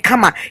refine ne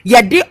kama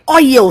ye de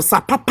oils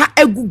a papa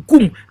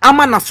agugum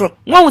ama na so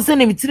won se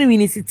na mitiri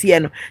wini sitie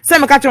no se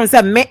me ka chon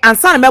se me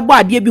ansa na me bo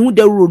ade bi hu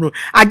da ru no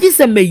agi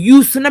se me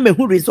use na me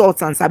hu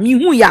results ansa me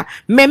hu ya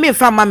me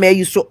fa ma me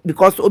use so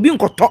because obi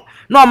nkoto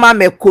na o ma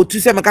me ko tu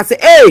se me ka se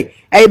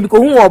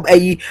because hu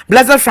obi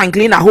Blessed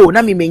Franklin ho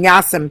na me menya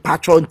asem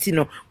patron ti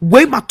no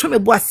we ma to me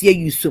boase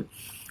use so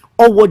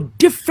or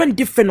different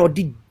or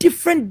the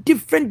different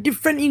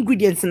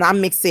ingredients in our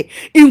mix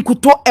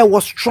inkuto e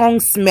was strong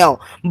smell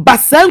but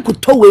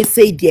sankuto we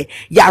say there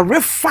ya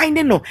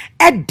refining no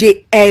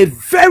a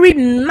very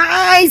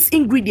nice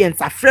ingredients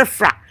are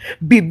frefra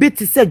bibi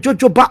to say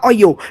jojoba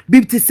oil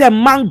bibi to say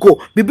mango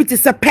bibi to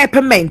say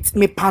peppermint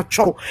me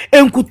patcho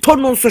enkuto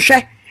no so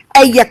she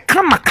eye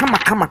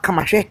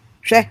kama she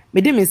hwe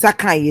me di me nsa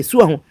kan ye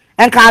so ho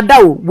enka ada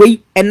o we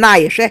ena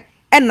ye hwe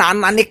ena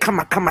anane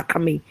kama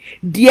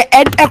de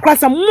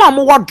ekrasa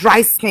mo wo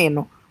dry skin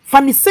no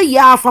fa me say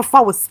ya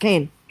fa wo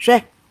skin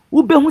hwe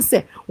ubehu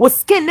se wo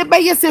skin ne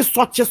be ye se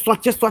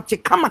soche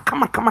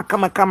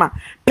kama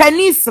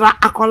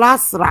penisra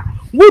akolasra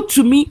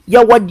wotumi ye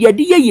wode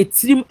de ye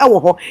tirim e wo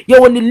ho ye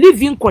woni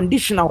living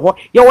conditioner ho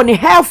ye woni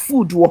hair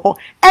food wo ho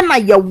ena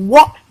ye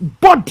wo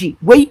body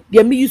we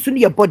de me use no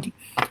ye body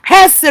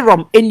hair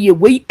serum enie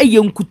we eye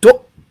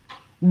nkuto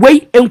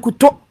we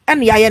enkuto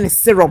ena ya ye ne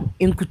serum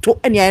enkuto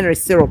ena ya ne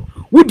serum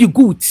wodi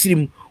gu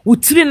tirim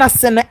utiri na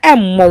sene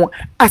emmo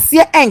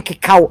ase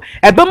enkekawo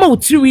ebema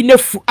utiri wi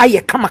nafu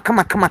aye kama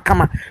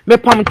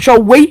mepam cho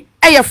wei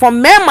eye for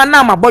mema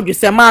na mabodwo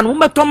se man mo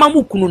metoma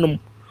mu kunu num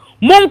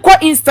monko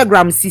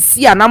Instagram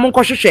sisi a na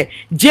monko hwehwe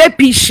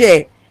JP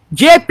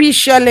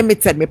Share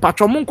Limited me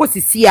patro monko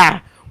sisi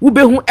a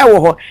ubehu ewo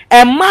ho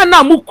emma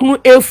na mu kunu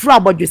efru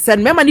abodwo se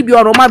mema ni bi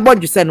oroma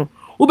abodwo se no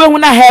ubehu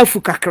na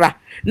hafu kakra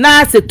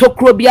na se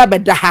tokro bia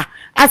beda ha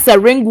asa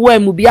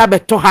ringworm bia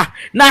beto ha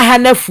na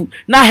hanafu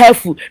na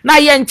hafu na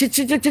ye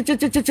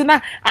nchichichichichichi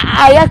na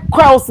aye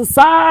kwels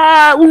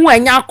sa uhu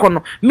anya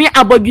akono me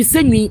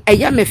abodwuse nwi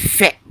eye me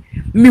fe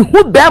me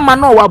hu be ma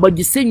na o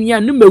abodwuse nwi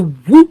anu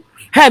mewu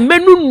he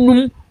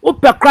menunum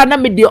opekra na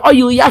me de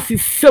oyo ya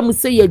fifem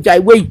se ye jai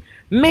wei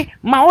me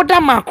ma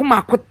oda mako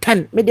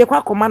 10 me de kwa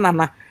akoma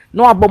nana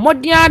no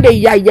abomodia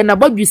de ya na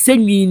abodwuse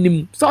nwi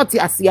nim so ti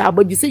ase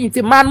abodwuse nwi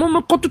ti man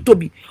mo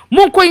kototobi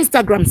monko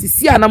Instagram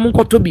sisi ana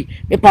monko tobi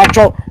me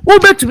patro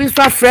ubetumi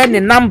fa friend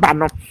number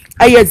no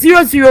aye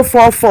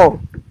 0044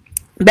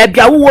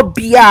 baby awo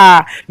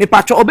bia me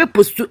patro obe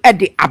postu e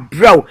de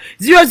abrow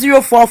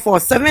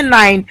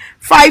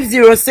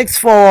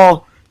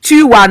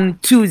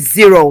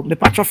 00447950642120 me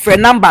patro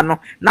friend number no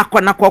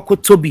nakwa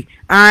kotobi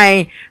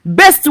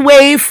best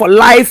way for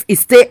life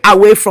is stay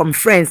away from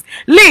friends.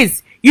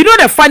 Liz, you know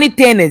the funny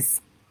thing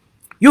is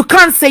you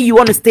can't say you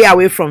want to stay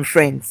away from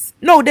friends.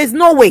 No, there's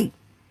no way.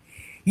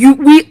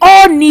 We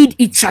all need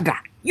each other.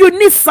 You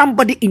need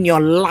somebody in your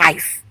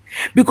life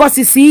because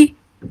you see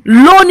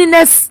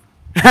loneliness.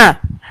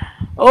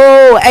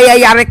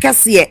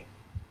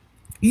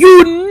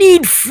 You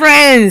need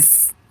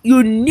friends.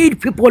 You need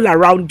people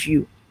around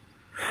you.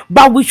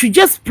 But we should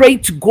just pray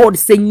to God.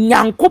 Say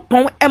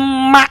Nyankopon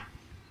emma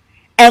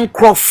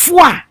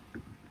enkrofo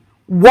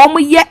wo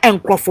ye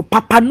enkrofo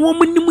papa no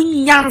mo nim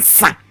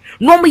nyansa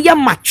no mo ye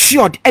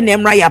matured and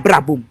emra ya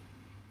brabum.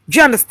 Do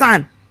you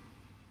understand?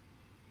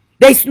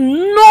 There's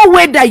no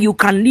way that you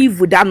can live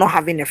without not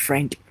having a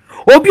friend.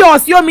 Obi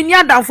osio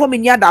minya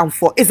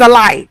danfo is a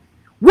lie.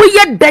 We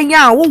ye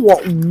danya wo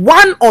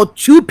 1 or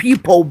 2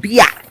 people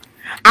bia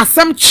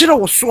asem kire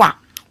wo so a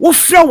wo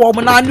frɛ wo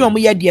mo na ane wo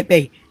ye de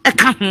be e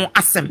ka ho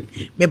asem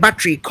me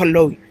battery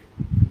color.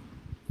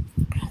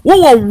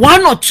 Wo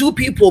 1 or 2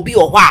 people bi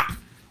o ho a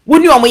wo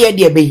ni wo ye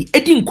de be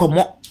edi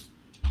nkomo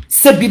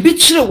se bibi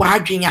kire wo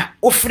adwenya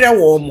wo frɛ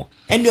wo mo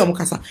ene wo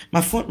kasa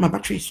my phone, my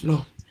battery is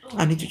low,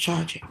 I need to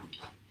charge it.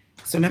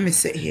 So let me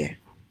sit here.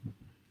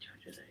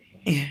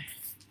 Yeah.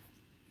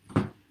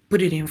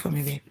 Put it in for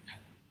me, babe.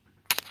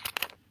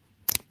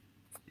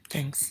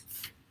 Thanks.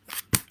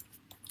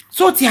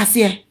 So Tia's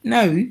here.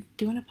 No. Do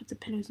you want to put the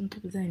pillows on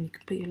top of there and you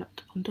can put your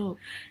laptop on top?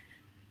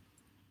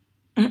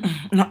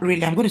 Not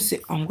really. I'm gonna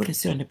sit on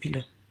the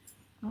pillow.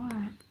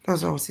 Alright.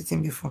 That's what I was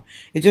sitting before.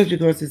 It's just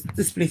because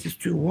this place is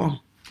too warm.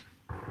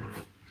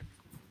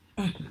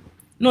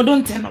 No,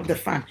 don't turn off the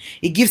fan.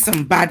 It gives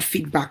some bad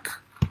feedback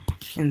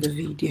in the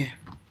video.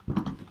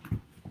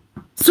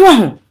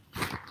 So,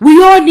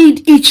 we all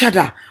need each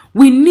other.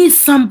 We need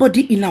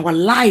somebody in our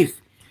life.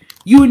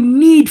 You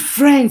need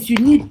friends. You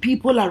need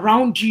people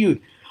around you.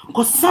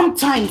 Because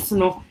sometimes,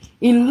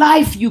 in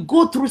life, you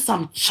go through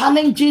some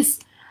challenges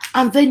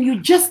and then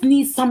you just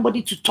need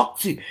somebody to talk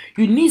to.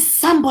 You need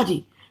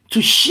somebody to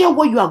share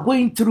what you are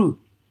going through.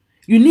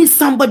 You need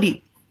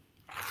somebody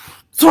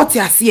to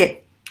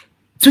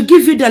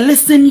give you the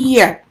lesson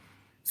here.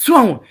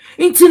 So,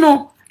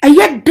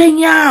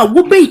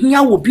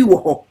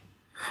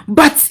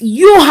 but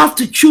you have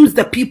to choose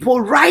the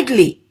people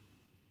rightly.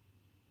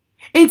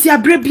 When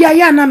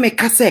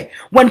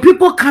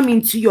people come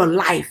into your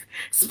life,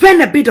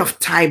 spend a bit of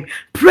time,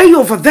 pray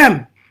over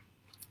them.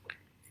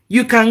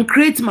 You can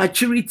create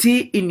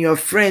maturity in your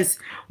friends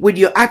with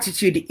your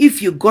attitude.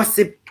 If you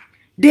gossip,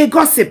 they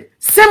gossip.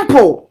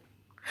 Simple.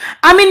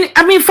 I mean,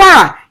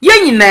 Farah,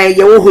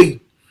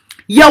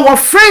 your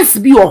friends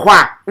be or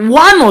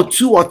 1 or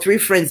 2 or 3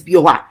 friends be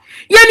or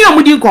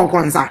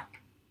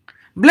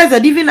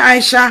Blessed, even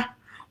Ayisha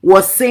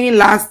was saying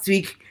last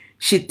week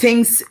she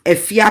thinks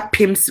Afia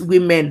pimps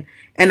women,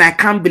 and I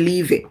can't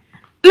believe it.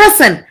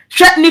 Listen,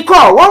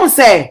 Nicole, what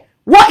say?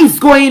 What is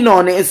going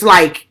on? It's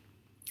like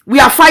we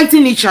are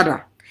fighting each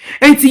other.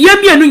 And to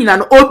yemi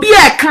anu obi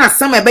e kan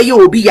asem ebe ye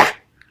obi ya.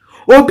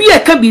 Obi e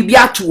kan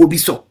bibia to obi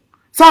so.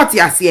 So ti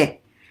ase.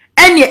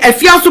 Any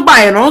Afia so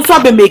buy no so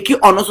be make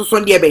ono so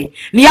de be.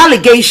 Ni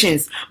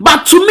allegations.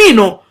 But to me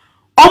no,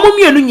 omo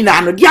mienu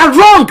nyina no they are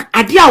wrong.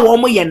 Ade a wo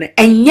mo ye no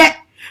enye.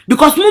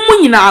 Because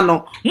mumu nyina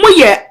no, mu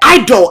ye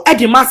idol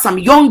edema some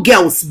young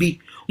girls be.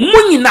 Mu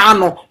nyina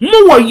no,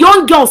 mu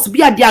young girls be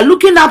they are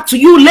looking up to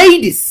you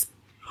ladies.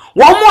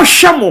 One more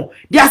shamo.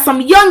 There are some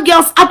young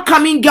girls,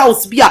 upcoming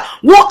girls be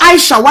what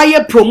Ayisha why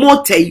you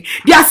promote. There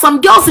are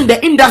some girls in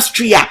the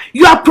industry.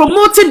 You are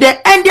promoting them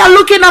and they are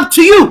looking up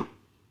to you.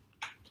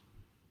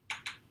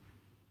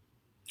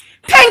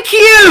 Thank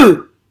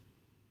you.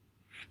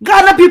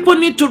 Ghana people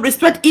need to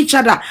respect each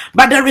other,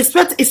 but the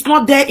respect is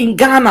not there in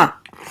Ghana.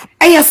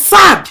 And it's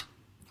sad.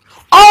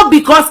 All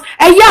because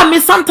yeah, me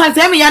sometimes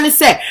I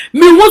say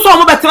me who so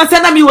much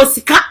better than me was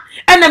sika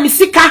and me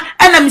sika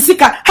and me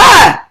sika.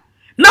 Hey,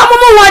 now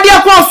mama wadi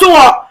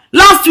akwa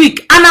last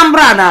week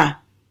Anambra na.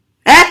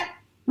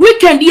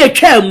 Weekend ye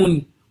chair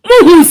muni.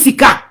 Muhu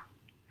sika.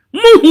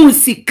 Muhu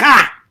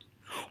sika.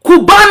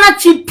 Cubana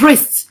chief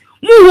priest.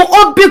 Muhu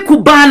obi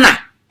Cubana.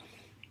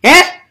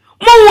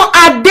 Muhu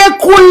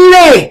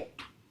adekule.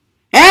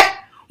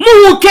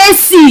 Muhu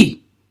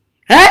kesi.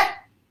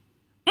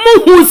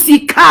 Muhu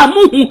sika,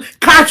 muhu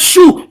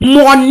kashu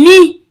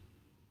money.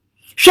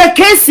 She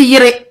kesi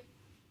yere.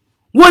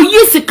 Wo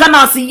yi sika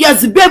na si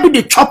yes baby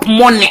the chop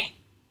money.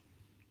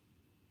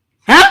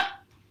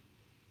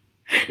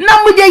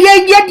 Na mu de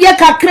ye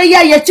kakra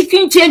ya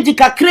chicken change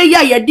kakra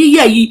ya de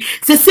yi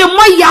se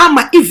mo ya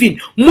ama even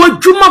mo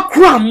dwuma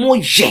kura mo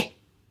ye.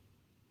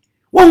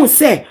 Won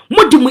say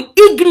mo di mo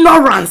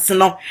ignorance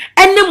no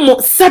ene mo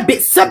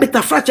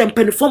sebita fracha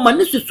penforma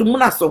ne susumu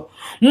na so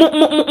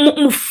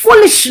mo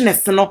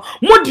foolishness no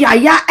mo di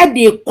aya e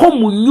de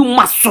komu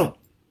nyuma so.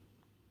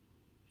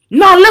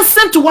 Now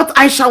listen to what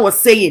Ayisha was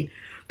saying,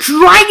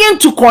 trying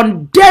to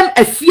condemn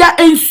Afia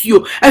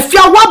ensio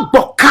Afia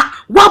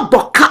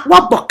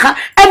waboka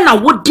and na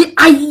what di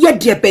aye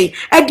de be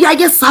e di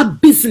aye sa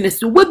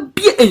business we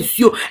be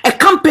ensio a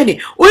company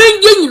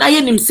oyenye nyina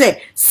ye nim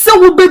say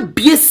we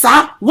be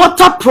sa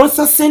water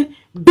processing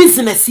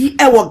business e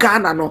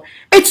Ghana no.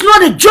 It's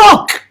not a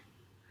joke.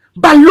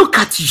 But look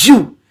at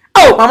you.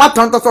 Oh, mama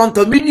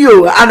tonto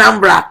video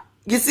Anambra.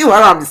 You see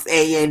what I'm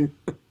saying?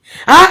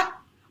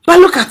 But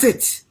look at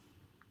it.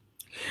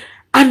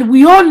 And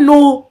we all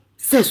know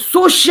say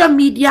social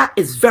media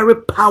is very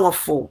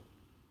powerful.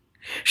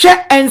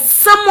 And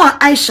someone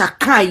Ayisha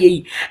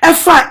Kaye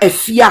efa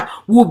Afia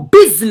wo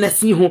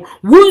business yi ho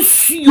wo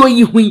nsuo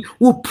yi ho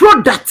wo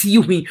product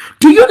yi ho.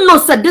 Do you know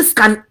that this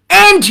can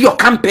end your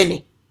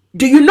company?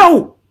 Do you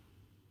know?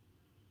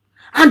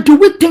 And do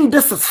we think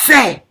this is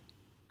fair?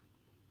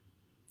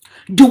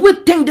 Do we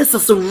think this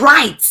is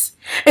right?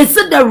 Is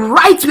it the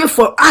right way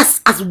for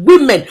us as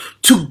women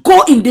to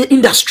go in the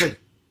industry?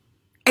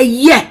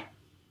 Yeah.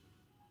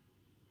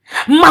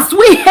 Must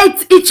we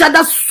hate each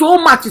other so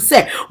much to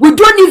say we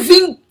don't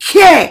even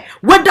care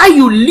whether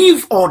you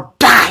live or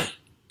die?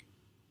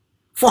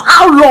 For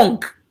how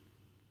long?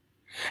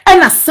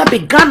 And as a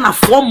Ghana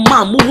for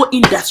man move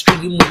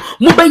industry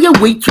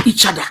move way to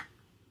each other.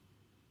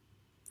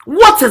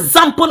 What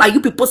example are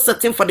you people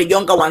setting for the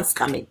younger ones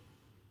coming?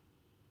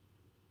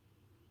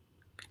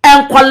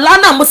 And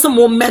kwalana must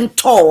mo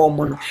mentor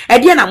mo.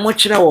 Ediana mo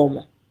chire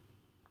mo.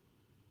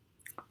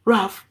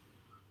 Ralph,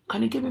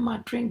 can you give me my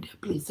drink there,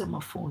 please? On my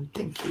phone,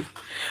 thank you.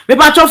 Me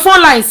about your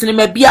phone lines in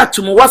me be at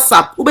to my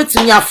WhatsApp.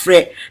 Ubetini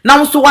afre.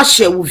 Now so what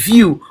share with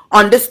you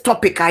on this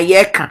topic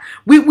I can.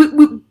 We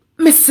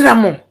Miss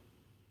Ramon.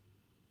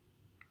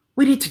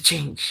 We need to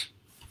change.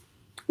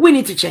 We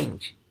need to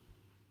change.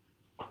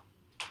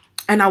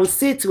 And I will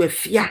say to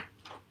Afia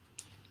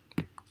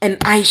and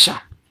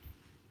Ayisha,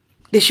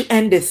 they should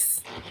end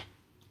this.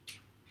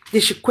 They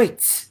should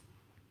quit.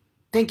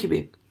 Thank you,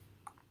 babe.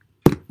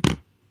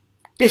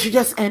 They should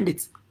just end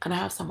it. Can I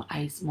have some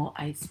ice? More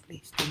ice,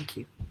 please. Thank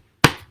you.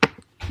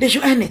 They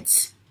should end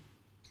it.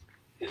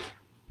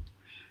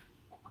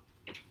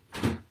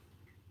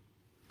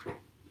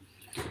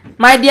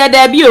 My dear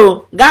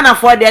debut, Ghana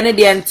for the end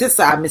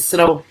antisa, Miss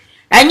Row.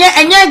 And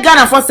yet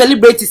Ghana for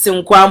celebrities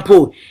in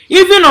Kwampo.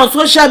 Even on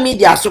social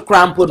media, so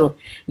Kwampo. No.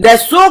 The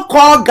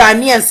so-called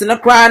Ghanaians in a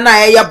crown,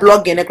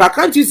 blogging.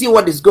 Can't you see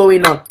what is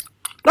going on?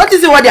 Don't you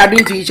see what they are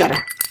doing to each other?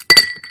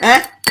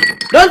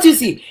 Don't you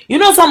see? You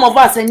know some of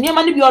us and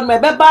money beyond my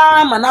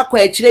beba manako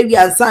echrewi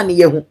ansani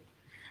yehu.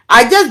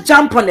 I just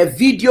jumped on a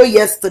video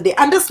yesterday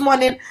and this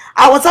morning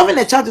I was having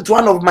a chat with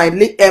one of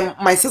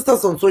my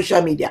sisters on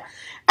social media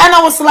and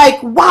I was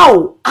like,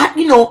 wow,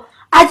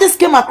 I just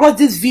came across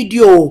this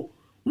video.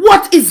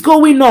 What is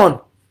going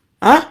on?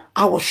 I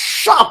was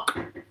shocked.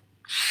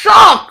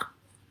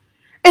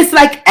 It's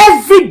like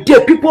every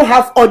day people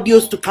have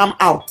audios to come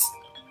out.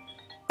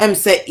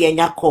 Say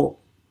yenyako.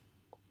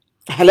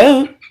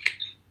 Hello.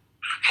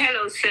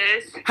 Hello,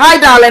 sis. Hi,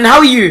 darling. How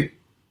are you?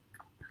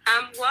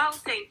 I'm well,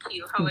 thank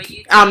you. How are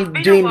you? I'm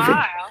it's doing been a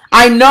while.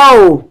 I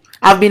know.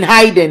 I've been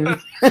hiding.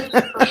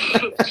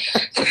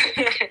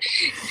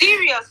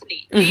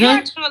 Seriously, do you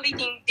actually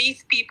think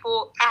these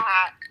people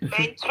are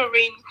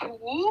mentoring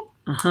who?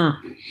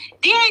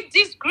 They are a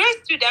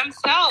disgrace to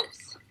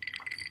themselves.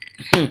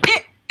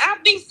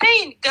 I've been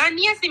saying,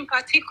 Ghanaians in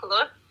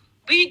particular,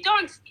 we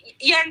don't.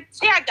 Yeah,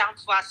 tear down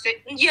for us.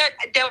 Yeah,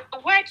 the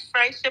word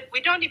friendship,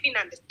 we don't even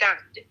understand,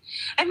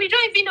 and we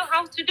don't even know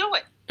how to do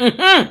it.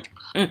 Opia,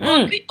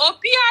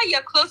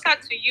 you're closer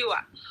to you,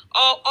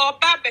 or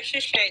Baba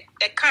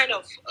the kind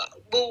of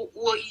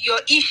your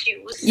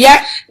issues.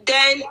 Yeah.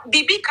 Then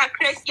Bibi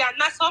Kakresia,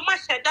 not so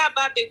much that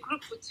Baba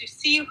group to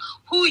see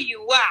who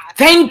you are.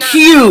 Thank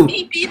you.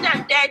 Bibi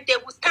and then they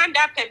will stand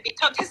up and be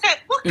talking. He said,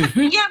 "What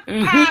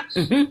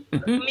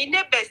me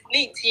neighbors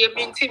need you.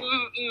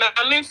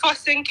 I'm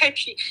enforcing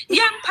catchy. What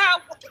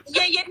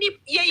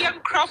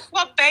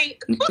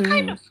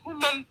kind of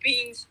human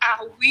beings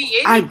are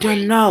we?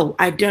 Anyway?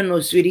 I don't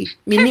know, sweetie.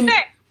 Minim.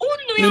 Yeah.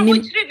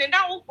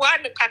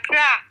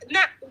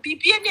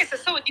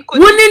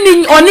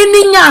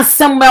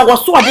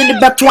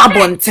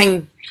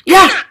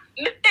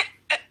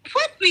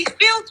 What we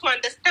fail to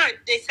understand,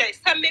 they say,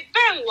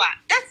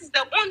 that is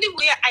the only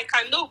way I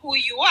can know who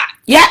you are.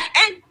 Yeah.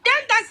 And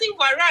that doesn't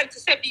warrant to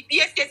say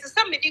BBS is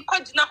somebody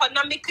called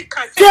Nahonomic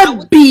cancer.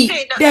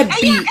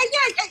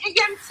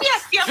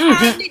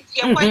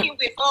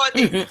 With all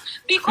this.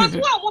 Because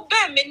you are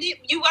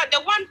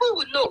the one who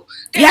will know.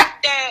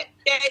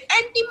 The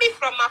enemy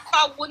from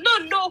afar will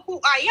not know who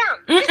I am.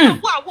 This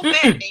is what will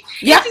bear me.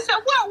 This is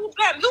what will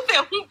bear me.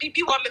 Who be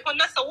woman who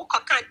knows a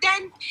walk.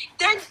 Then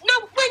now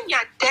when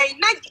you're there,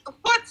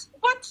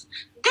 what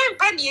then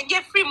Penny and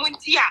Jeffrey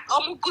Muntia,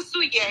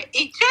 Omugusu,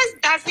 it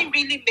just doesn't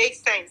really make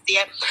sense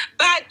there.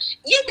 But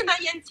Yena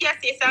Yentia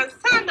says, and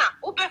Sana,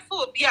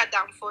 Ubephobia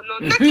down for no.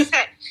 That is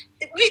it.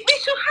 We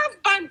should have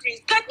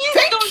boundaries. Thank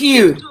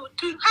you.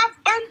 To have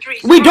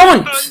boundaries. We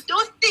don't. On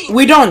those things.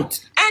 We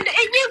don't. And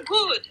it's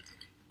good.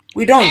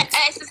 We don't.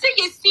 So say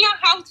you see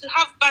how to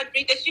have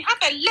boundaries. There's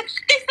a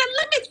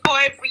limit for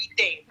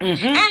everything.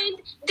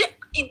 And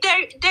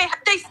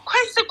there's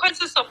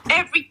consequences of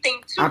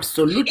everything too.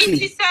 Absolutely.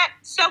 It is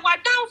so we're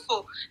down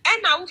for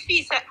and now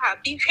feel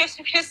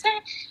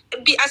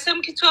be as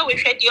some kids we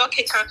share the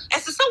okay can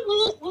as so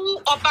who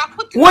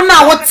about one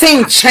hour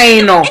thing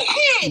channel.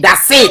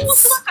 That's it. We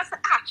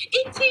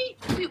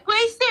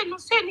say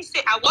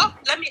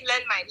let me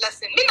learn my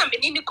lesson. Me na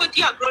me ni ko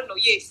di agro no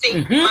ye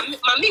say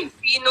mami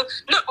fi no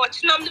na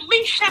ochna no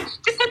me hwe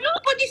just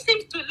nobody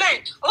seems to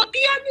learn obi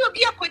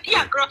ko di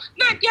agro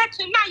na dia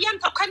to na yam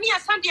to kan ya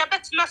san dia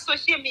betina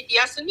social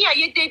media so ni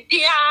aye de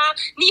dia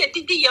ni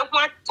didi ye ho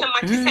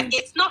atema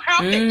it's not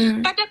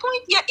helping. But the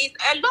point here is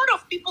a lot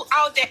of people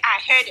out there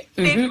are headed.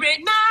 They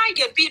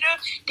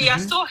are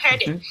so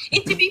headed.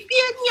 It be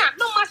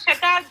no matter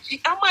that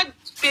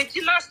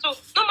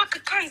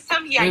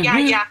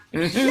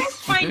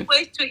let's find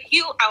ways to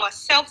heal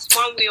ourselves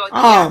one way or the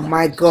other. Oh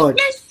my God.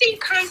 Let's see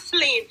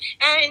counseling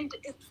and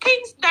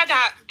things that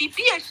are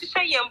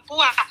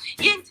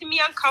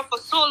for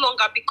so long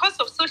because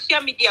of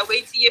social media.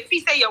 Let's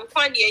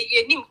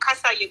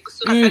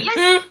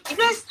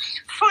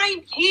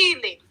find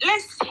healing.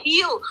 Let's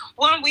heal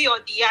one way or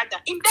the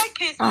other. In that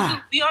case,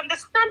 we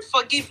understand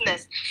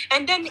forgiveness.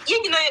 And then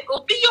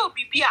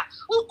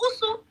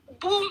also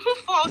boom who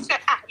falls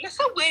let's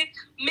way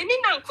many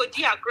nanko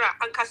diagra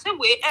and case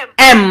way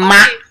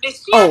Emma. We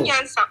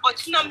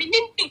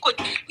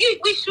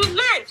should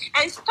learn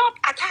and stop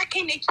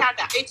attacking each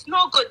other. It's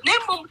not good.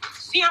 Nemo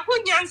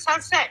Siahunya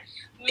said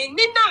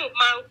Menina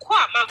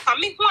mankwa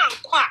manfami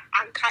huankwa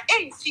anka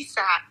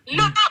ensisa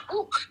no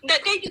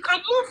that then you can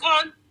move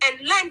on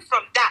and learn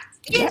from that.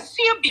 Yes,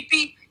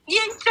 CBP.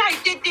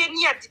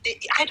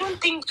 I don't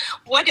think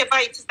whatever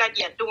it is that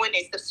you're doing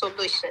is the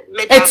solution.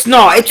 It's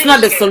not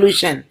the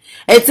solution.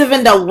 It's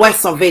even the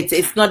worst of it.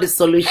 It's not the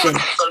solution.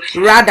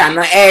 Rather,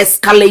 no,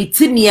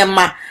 escalating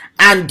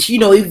and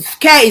if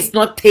care is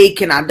not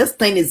taken, and this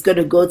thing is going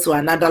to go to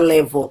another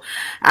level.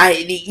 As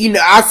senior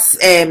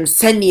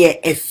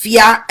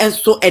Afia and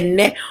so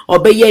enne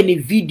obey any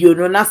video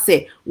no na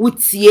say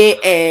utie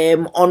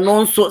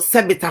onon so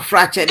sebita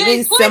fracture.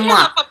 There's one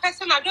of a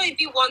person I don't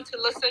even want to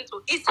listen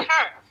to. It's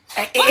her.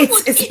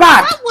 It's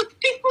bad. Why would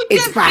people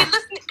just be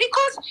listening?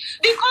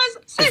 Because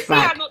since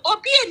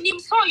Obi and him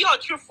saw your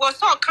truth was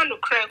all kind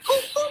of crap. Who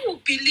will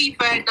believe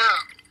her now?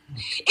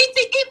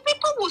 If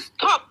people will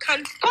stop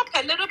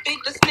a little bit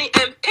listening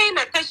and paying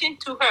attention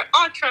to her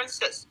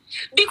utterances.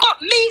 Because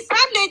me,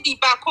 that lady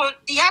back on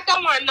the other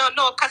one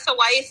no kasa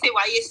why you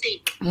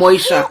say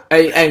Moisha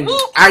and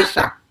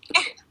Ayisha.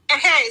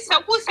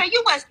 So who say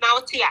you was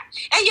now here?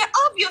 And you're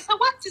obvious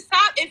what is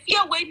that if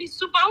you're waiting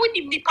super with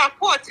him the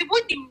purport,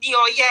 with him the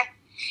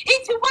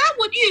why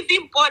would you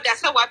even bother?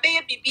 So why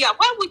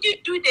would you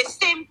do the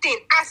same thing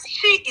as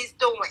she is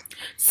doing?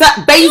 So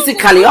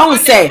basically, I would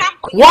say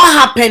what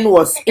happened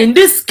was in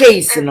this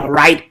case,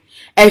 right?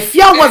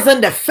 Afia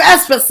wasn't the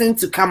first person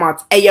to come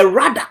out.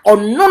 Rather or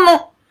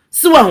no.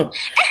 So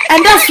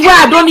and that's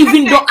why I don't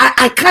even know.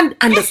 I can't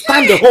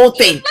understand the whole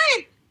thing.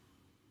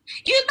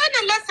 You learn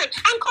a lesson.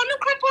 And Kono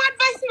Crampo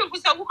advising me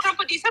who's a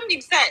Crampo did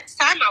something said,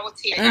 Sam out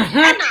here.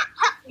 And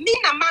me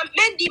na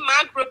Mandy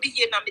Magro be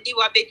na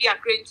Mediwa baby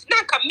agreement.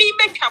 Naka me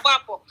make a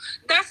wapo.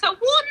 That's a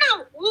who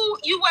now who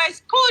you were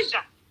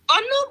exposure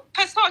no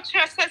person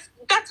says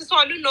that is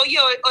all you know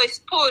you're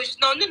exposed.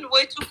 No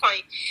way to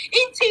find.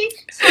 Inti,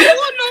 so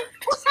no,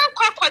 who's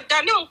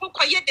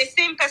the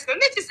same person.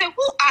 Let us say,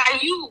 who are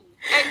you?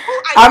 And who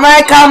are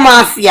American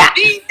Mafia.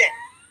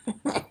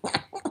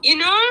 You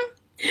know?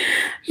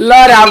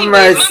 Lord have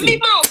mercy.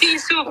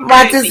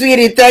 Martin,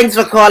 sweetie, thanks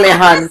for calling,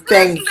 hon.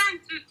 Thanks.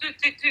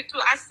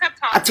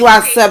 To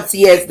accept,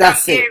 yes,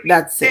 that's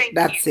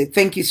it.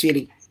 Thank you,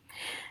 sweetie.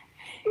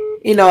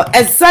 You know,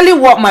 exactly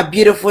what my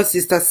beautiful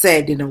sister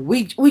said, you know,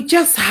 we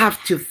just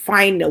have to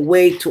find a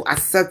way to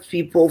accept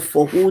people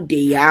for who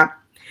they are.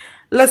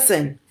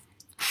 Listen,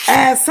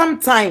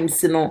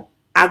 sometimes, you know,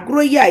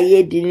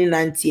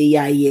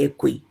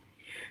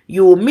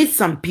 you will meet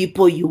some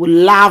people, you will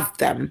love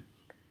them,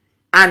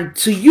 and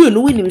to you,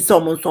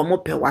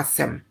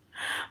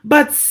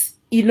 but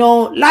you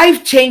know,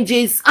 life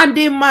changes and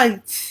they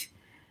might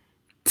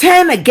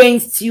turn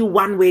against you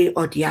one way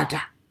or the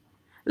other.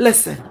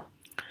 Listen,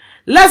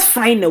 let's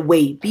find a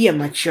way. Be a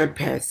mature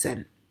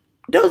person.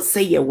 Don't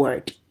say a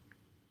word.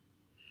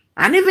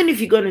 And even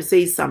if you're going to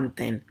say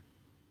something,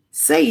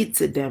 say it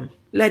to them.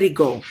 Let it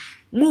go.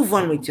 Move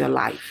on with your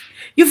life.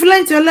 You've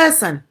learned your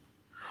lesson.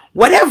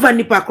 Whatever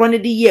nipa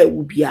krone the year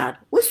will be hard.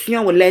 What's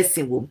your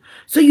lesson will?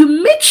 So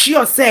you make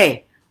sure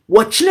say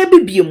what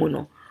never be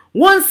mono.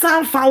 One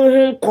son found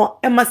home call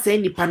Emma say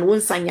nipa no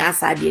one san ya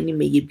side any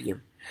may be.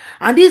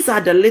 And these are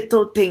the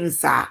little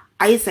things I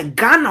say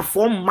Ghana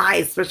for my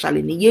especially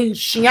in yen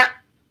shia.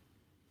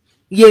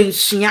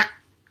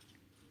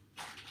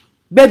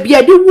 Baby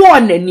I do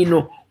one and you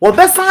know. Or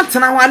best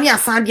tana wani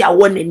asandi a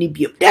one and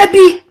be.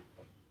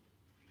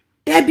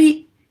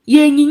 Debbie,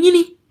 yen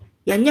yini,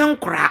 yan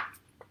crap.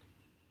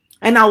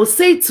 And I will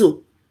say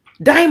to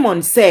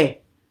Diamond, say,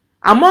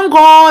 among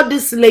all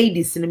these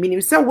ladies in the meaning,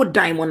 say what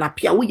Diamond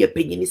appear, we your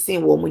penny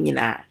same woman in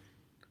her.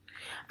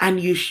 And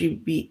you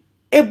should be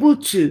able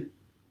to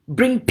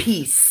bring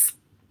peace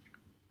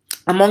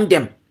among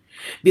them.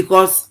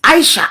 Because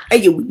Ayisha,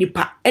 you will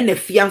nipa, and a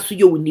fiancé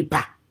you will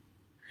nipa.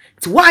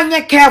 To one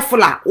ye careful,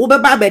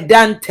 Obebabe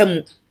dan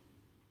temu.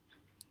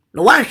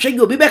 No one should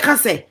you be back and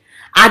say.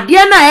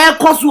 Adiana air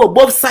cost you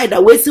both side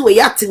we see we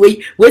yati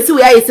we see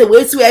I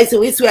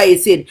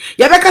said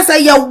ya beka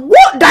say ya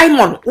what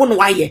Diamond won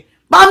why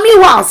ba me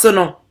wa so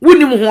no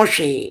wonim ho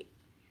hwe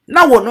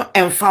na wo no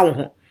emfa wo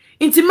ho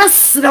nti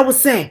mesra wo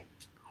say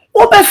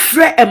wo be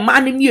frɛ e ma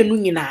ne mienu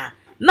nyina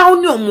na wo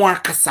ne omo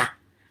akasa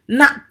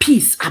na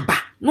peace aba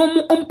no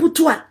mo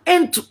omputu an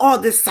end to all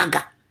this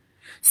saga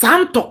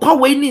santo kwa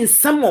we ni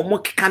nsɛm omo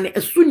keka ne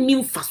esu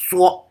nim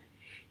faso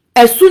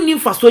Esuni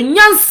faso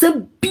nyanse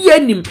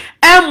bianim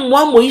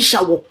emwa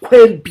Ayisha wo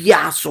kwen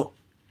bia so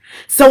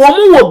se wo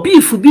mo wo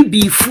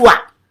bifu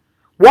a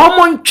wo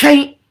mo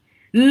ntwen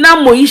na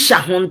Ayisha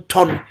ho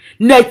nton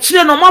na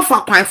kire no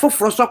mafa kwan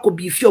foforo so ko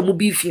bifi o mo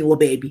bifi wo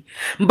baabi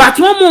but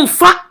wo mo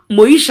mfa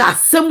Ayisha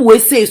asem we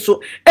sei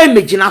so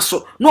emegina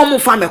so na wo mo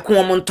mfa meko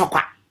wo mo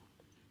ntokwa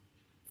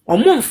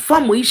omo mfa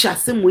Ayisha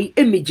asem we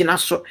emegina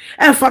so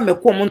emfa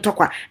meko wo mo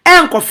ntokwa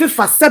enko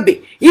fefa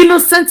sebe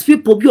innocent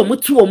people bi omo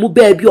tu omo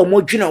baabi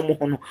omo dwene omo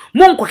ho no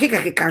mo nko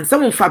keka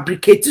nsem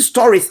fabricate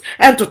stories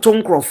ento to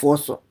nkrofo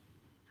so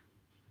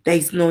there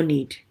is no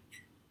need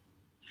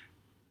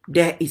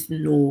there's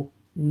no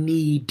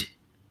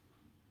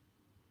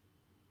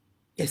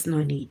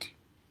need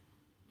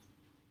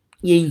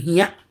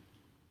yenhia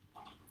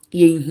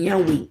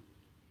we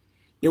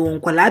ye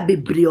wonkwala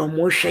bebre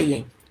omo hwe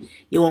yen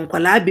ye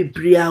wonkwala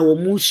bebre a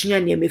omo sua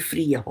ne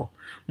mefri ye ho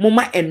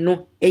moma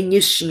eno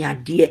enye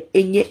suade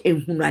enye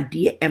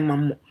ehunade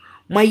emamo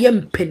maye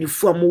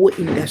mpanifu amowo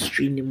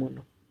industry ni mu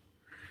no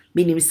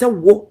meaning say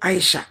wo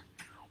Ayisha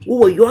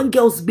wo young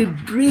girls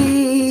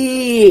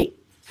bebre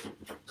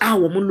a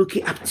wo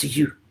looking up to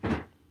you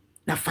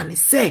na fane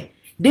say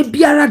de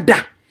biara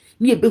da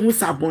ni ebehu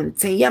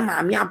sabonten ye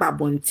maami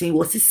ababonten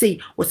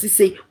wosisei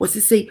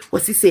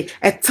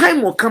a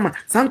time will come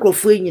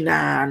sankrofo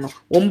nyina no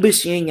wo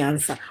mbesua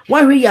nyansa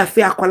wahwe ya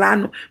fe akola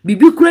no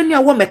bibi kura ni a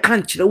wo meka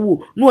nkire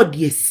wo na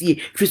ode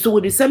asie fi so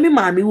wo de se me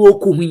maami wo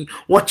kohui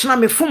wo kyena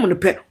me fom no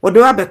pe wo de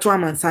wa beto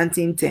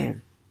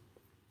amansantentem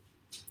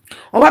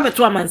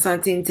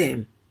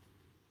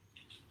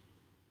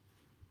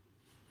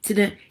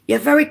Today, you're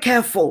very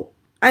careful,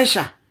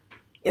 Ayisha.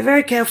 You're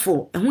very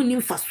careful. And who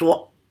knew fast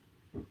what?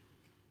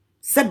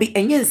 Sabi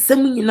enye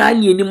nsem nyina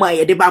ni enim a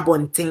ye de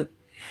babonten.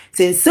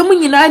 Se nsem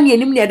nyina ni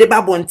enim na ye de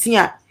babonten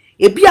a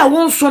ebi a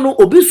wonso no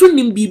obi so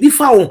nim bibi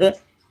fa wo ho.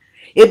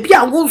 Ebi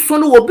a wonso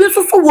no obi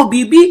so wo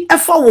bibi e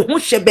fa wo ho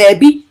hye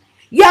baabi.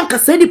 Yanka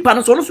sani pa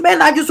no so no so be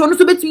na age so no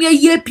so betimi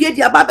aye pie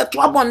di aba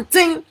beto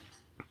abonten.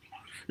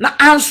 Na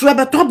anso e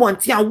beto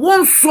abonten a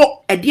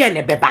wonso e de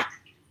ne beba.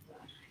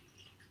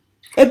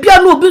 Ebi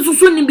a no obi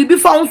so nim bibi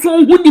fa wonso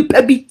hu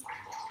nipa bi.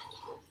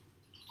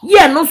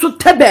 Ye no so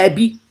te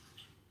baabi.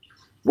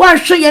 Wa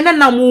hwe ye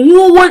na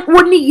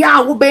woni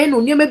ya wo be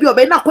no niam bi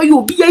obe na kwaye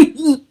obi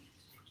ahi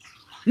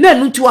na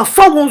nu ti wa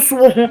fa won so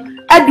ho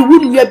ade wo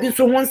nua bi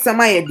so ho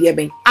nsama ye de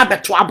ben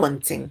abeto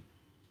abonten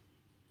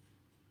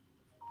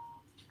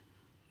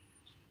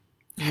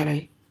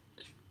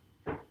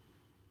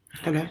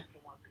Hello.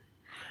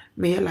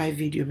 May a live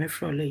video me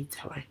for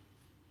later.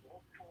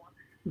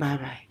 Bye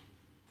bye.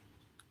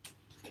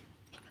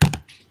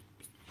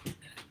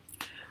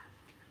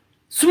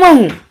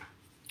 Small.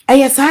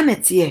 Aya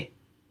sanity.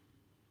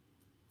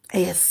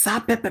 Aya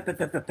sape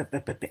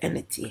pepe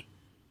energy.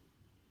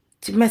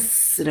 Ti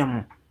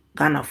mesrem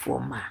Ghana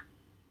for ma.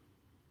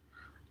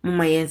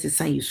 Mama yense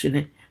san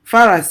yusune.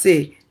 Farah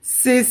say,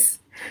 sis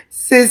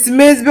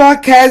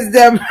Maysbell curse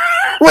them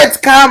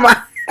with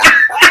karma.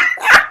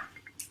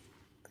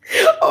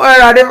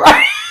 Where are they?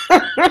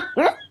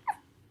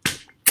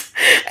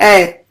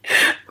 Eh,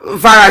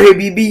 Farah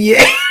baby.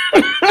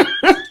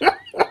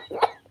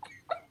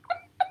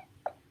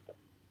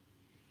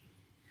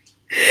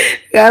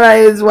 Ghana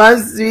is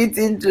one sweet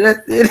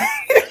interested.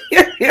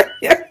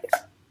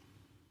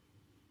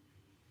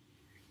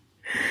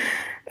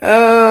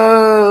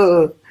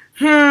 Oh,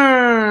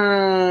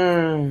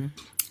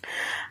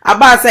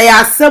 Abasa ya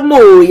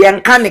asemo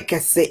yenkane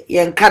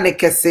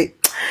kese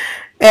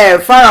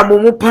Farah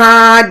mumu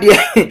pa de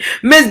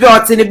Maysbell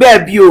otini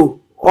baby o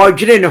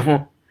odwene ne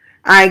ho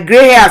and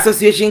Grey Hair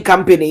Association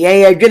Company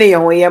yen dwene ye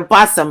ho yen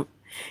pasam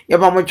ye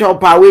ba mo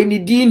chopa we ni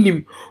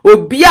dinim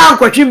obi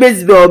ankotwe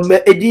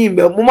Maysbell edin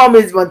be mama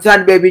Maysbell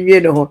tan baby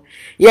nwe ne ho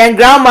yen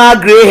grandma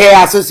Grey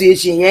Hair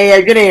Association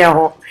yen dwene ye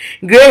ho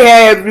Grey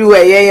hair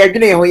everywhere yen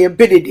dwene ye ho yen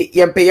pedede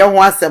yen pe ye ho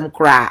asem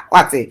kra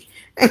what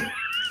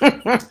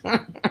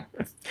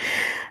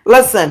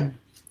Listen,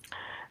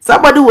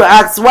 somebody will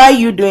ask, why are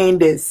you doing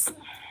this?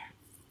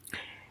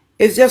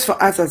 It's just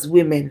for us as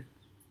women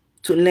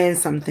to learn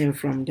something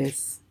from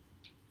this.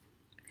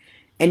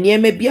 And ye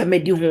may be a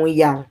medi ho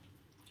yaw.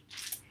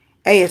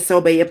 Eye so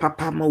be ye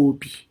papa ma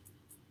obi.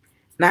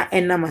 Na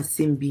ena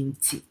masim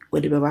binti we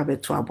de baba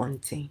beto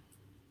abonten.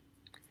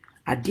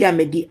 Ade a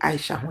medi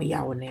Ayisha ho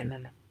yaw na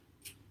no.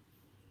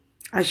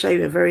 Ayisha,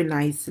 you're a very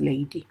nice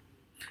lady.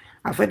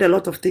 I've heard a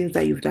lot of things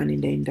that you've done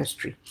in the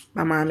industry.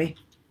 Mama me.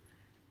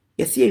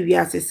 Yes, we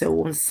are say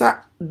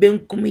wonsa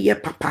benkum ye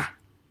papa.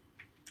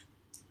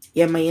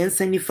 Ye ma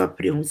yensa ni fa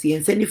prehunsi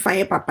yensa ni fa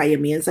ye papa ye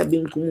ma yensa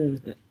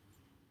benkum.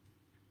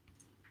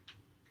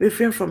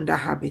 Refrain from that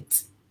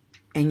habit.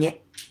 And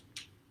yet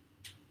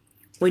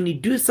when you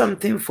do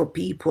something for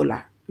people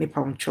me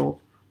poncho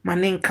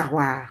manenka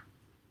wa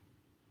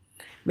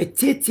me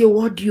tete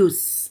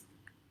wodios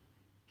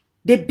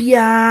de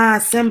bia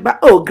semba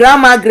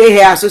grandma Grey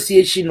Hair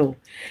Association no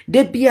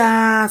de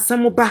bia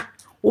samuba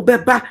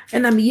obeba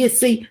na me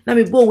yesei na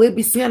me bo we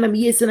bisia na me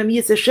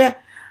yese hwe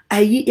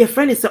ayi your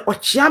friend is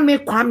ochia me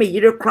kwa me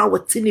yire kra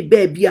wotini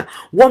baby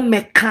won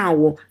me kan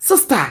wo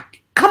sister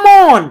come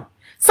on,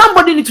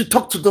 somebody need to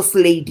talk to this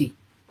lady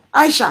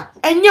Ayisha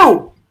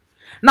enyo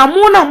na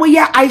mo na mo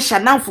ya Ayisha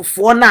na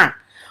mfofo na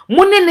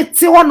mo ne ne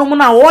te ho no mo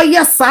na wo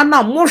ya sa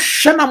na mo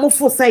hwe na mo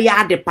fo se ya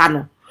adepa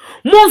no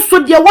Monso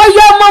de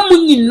waya mamu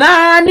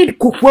nyina ni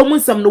kokwa mu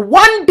nsam no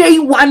one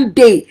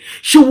day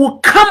she will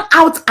come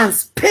out and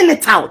spill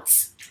it out.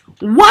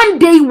 One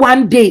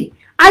day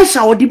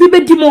Ayisha odi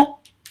bibedi mo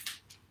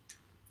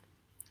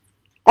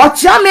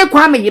ochia me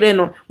kwa me yire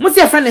no mo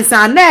se friend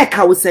say na e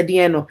ka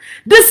wosade no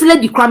this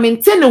lady kwa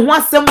maintain ho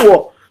asem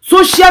wo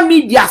social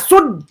media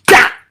so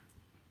da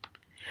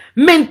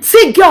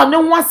maintain girl ne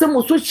ho asem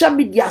wo social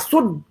media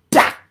so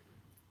da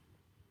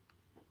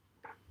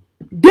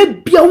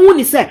Debia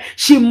wuni say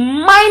she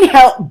mind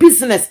her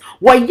business.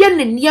 Why ye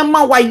ne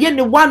niema, why ye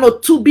ne 1 or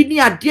 2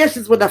 billion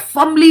additions with the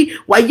family,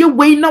 why ye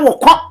way now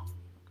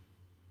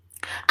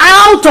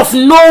out of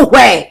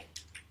nowhere.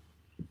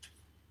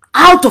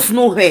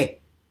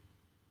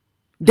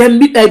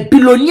 The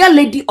billionaire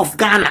lady of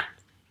Ghana.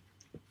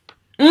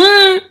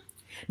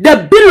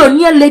 The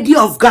billionaire lady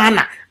of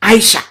Ghana,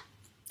 Ayisha.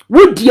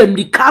 Would ye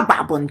mlika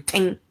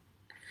babonten?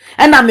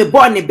 And I'm a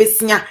born a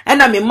besia,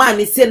 and I'm a man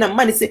is saying, and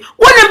money say,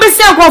 when a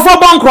besia go for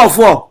bunker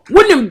for,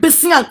 when a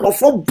besia go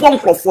for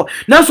bunker for,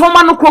 now so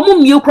man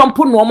cromum you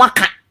crumple no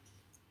maka.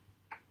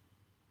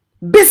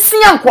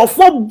 Besia go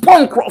for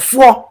bunker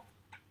for.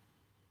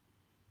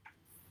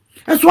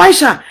 That's why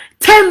Ayisha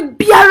 10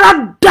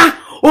 biara da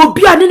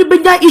obi ani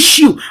benya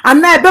issue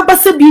and na beba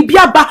se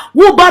bibia ba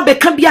wo ba be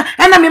ka bia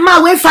and I'm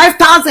ma we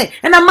 5,000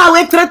 and I'm ma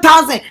we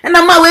 3,000 and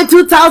I'm ma we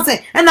 2,000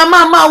 and I'm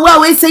ma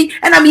we say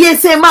and I'm here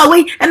say ma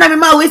we and I'm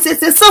ma we say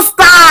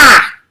sister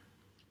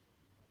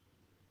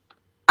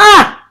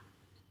na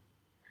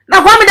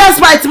kwa me that's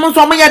right mo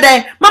so mo nya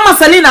den mama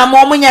Selina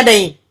mo nya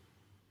den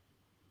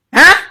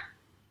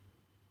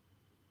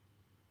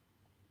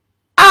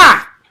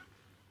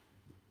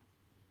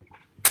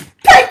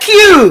thank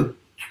you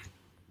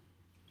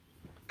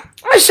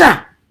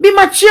Ayisha, be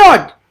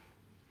matured.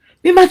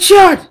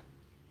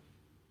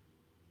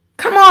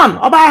 Come on,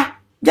 Oba,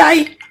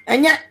 Jai,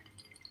 and yet.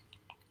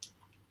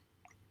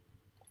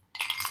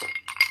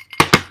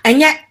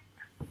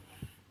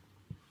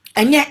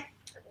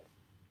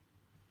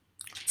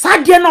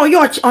 Sadia no yo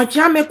on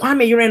chame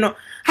kwame yureno.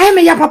 I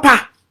me ya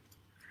papa.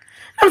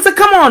 I'm say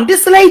come on,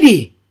 this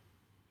lady.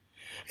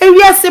 And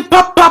we say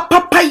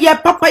papa ye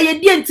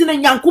di entina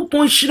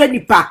nyankopon hira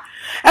nipa.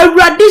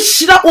 Awurade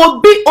shira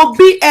obi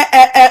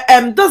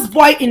this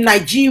boy in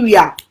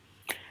Nigeria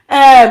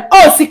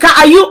Oh, Sika,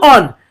 are you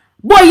on?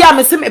 Boy, yeah,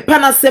 me some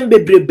epana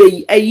sembe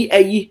brebe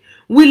ayi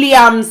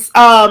Williams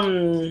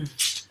oh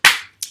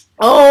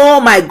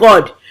my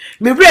God,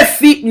 me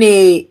refi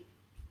ne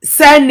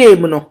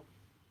surname no.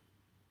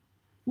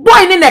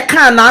 Boy in a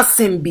car na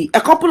simbi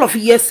a couple of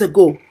years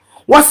ago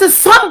was it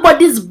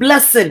somebody's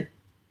blessing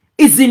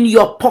is in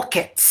your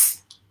pocket.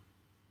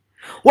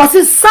 Was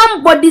it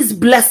somebody's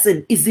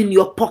blessing is in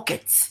your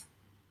pocket?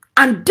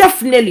 And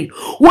definitely,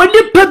 when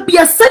the baby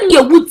send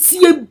you would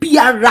see a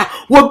biara,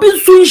 will be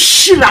soon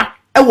shira,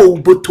 a wo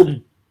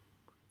bottom.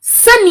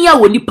 Send ya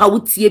when the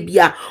powuti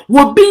bia,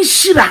 will be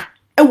shira,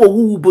 a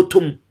wo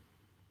bottom.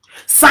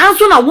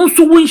 Sanson, I won't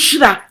so win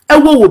shira, a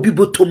wo be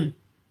bottom.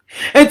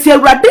 And te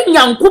radin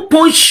yan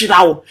coupon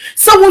shirao,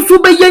 someone so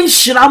be yen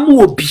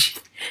shiramu obi,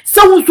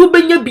 someone so be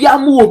ye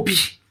biamu obi.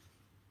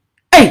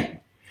 Eh,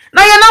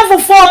 now you're not for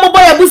 4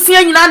 mobile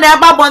busian in an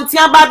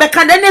ababontia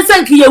babekan, and they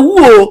send you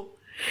woo.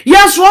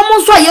 Yes,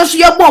 almost why yes,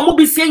 your bomb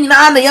be saying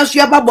na yes,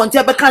 your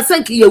babontia bekan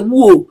send you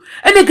woo.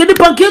 And they get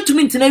the to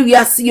me to we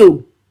are see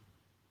you.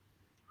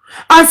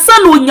 And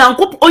son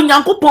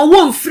onyanko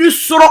won't free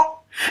soro.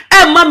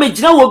 And mamma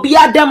jina will be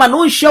a damn and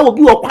no share will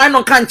be a pine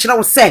on country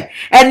will say.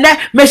 And then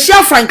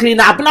Michelle Franklin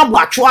abna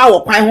watchwa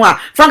or pine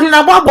Franklin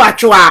abab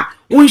watchwa.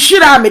 We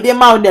should have made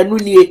them out and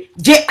nuni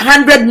j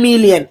 100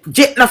 million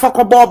jet na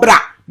foko bobra.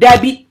 There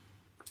be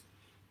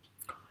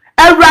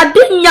a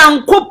radin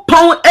yanko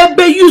pound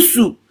ebe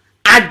yusu.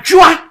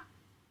 Ajwa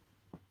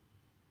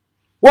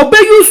wobe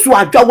yusu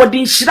ajwa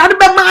wodin shirade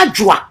be ma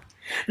ajwa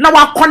na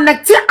wa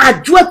connect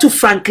ajwa to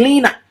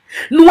Franklina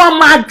no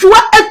ma ajwa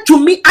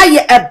etumi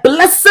aye a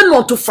blessing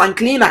unto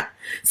Franklina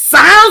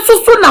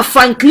sanso so na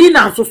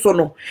Franklina so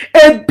no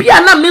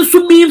ebia na me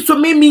so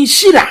me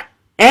shira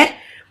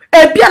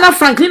ebia na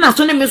Franklina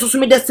so ne me so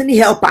me destiny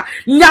helper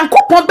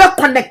nyankopon be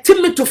connect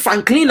me to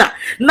Franklina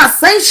na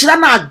san shira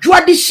na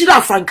adwa de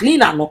shira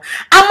Franklina no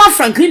ama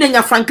Franklina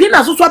nya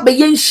Franklina so be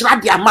yen shira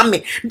de ama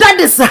me. That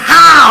is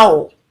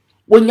how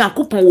when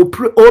nyankopon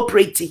will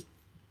operate.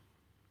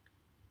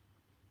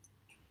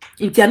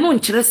 Intia no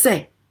nkyere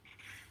se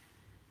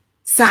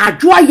sa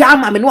adwa ya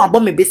ama me no abo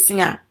me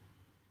besia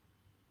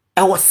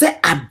e wo se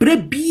abre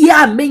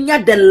bia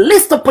menya the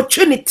least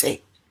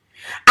opportunity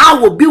I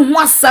will be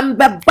one some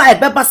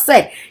beba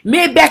say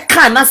maybe I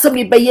can't answer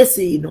me by yes,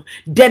 you know.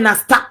 Then I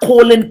start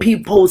calling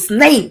people's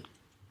name.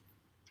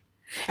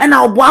 And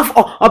I'll waff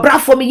or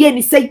braff for me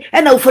yen say,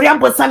 and I'll for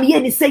example some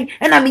yen say,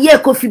 and I'm here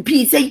coffee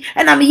pea say,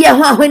 and I'm here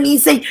when he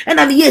say, and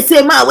I'm here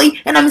say my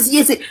way, and I'm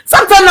here say.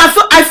 Sometimes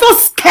I feel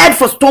scared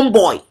for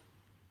Stonebwoy.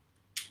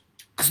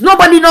 Because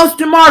nobody knows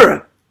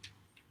tomorrow.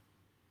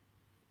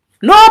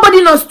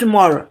 Nobody knows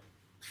tomorrow.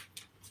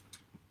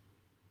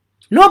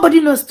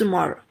 Nobody knows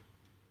tomorrow.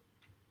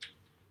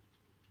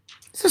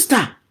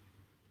 Sister,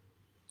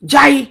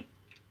 Jai,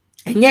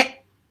 and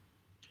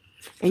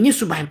you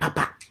subai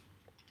papa,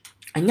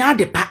 and ya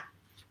de pa.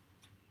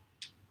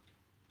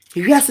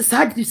 If you are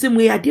society the same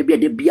way, I did be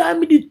the beer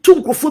me the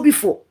tunk for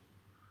before.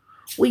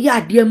 We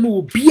are dear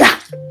mo beer.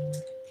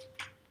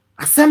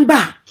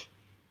 Asamba,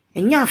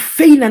 and ya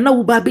fain and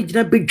no babbage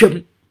na big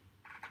jump.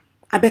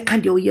 I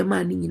beckon your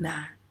man in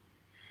na.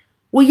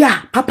 We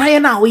are papa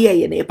and now we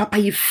are papa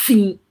ye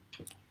fin.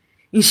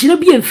 In she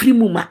be a free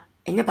muma,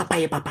 and your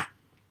papa.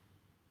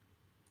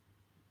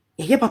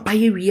 Ye papa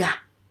ye we are.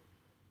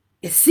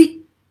 You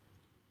see,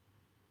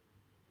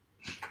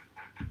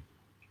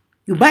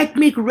 you might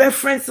make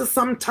references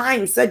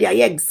sometimes, said your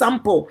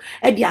example,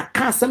 and your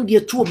car some dear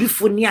two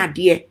before near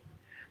dear.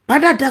 But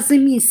that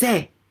doesn't mean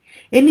say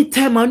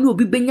anytime I know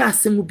be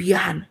benyasem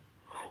ubian,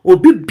 or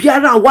be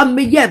biara one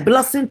may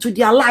blessing to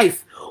their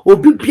life, or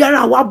be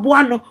biara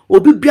wabuano,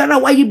 or be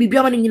biara why you be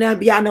biaman in a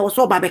biana or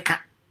so babeka.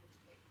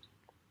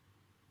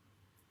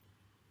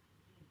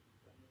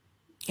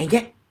 And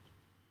yet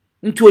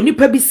into a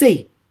nipa be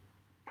say,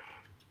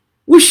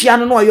 wish ya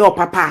know your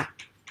papa.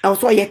 I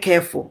was all you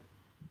careful.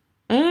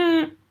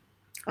 I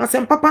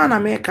said papa and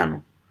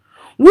American.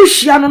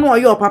 Wish ya know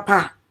your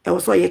papa. I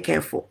was all you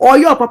careful. Or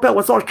your papa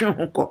was all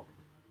hunko.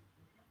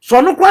 So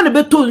no quan the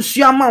beton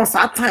she amounts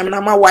that time and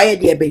I'm a wire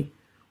dear bay.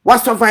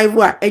 What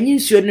survivor and you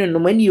should know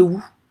when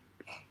you.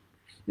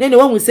 Then the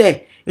one will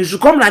say, you should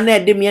come and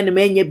let them and the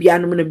man ye be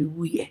animal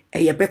we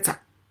a better.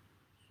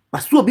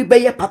 But so be by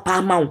your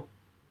papa mount.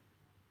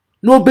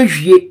 No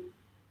beje.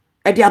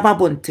 E dia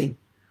babonten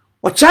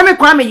o chame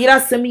kwa me yira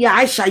sem ya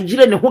Ayisha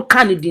yire ne ho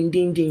kan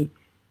din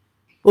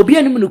obi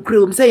anim no kure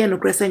o say ye no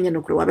kure say ye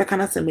no kure wa be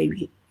kana sem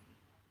awie.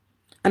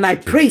 And I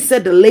pray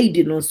said the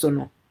lady no so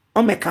no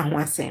o meka ho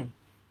asem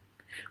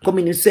come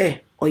in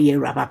say o ye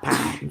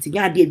rabapa nti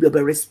ya de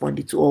be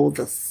respond to all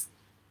this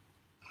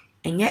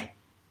enye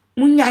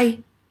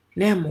munyai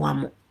na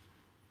emuamo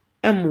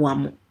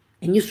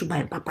enye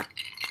suban papa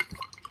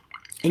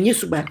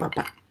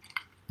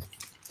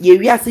ye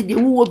wi ase de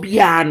wo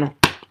bia no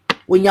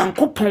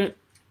Onyankopon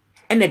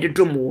ene de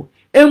domo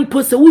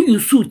empo se wo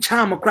yusu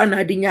charm kra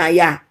na de nya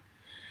ya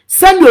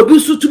sande obi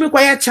su tumi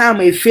kwa ya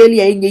charm e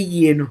failure enye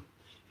yie no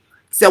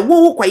se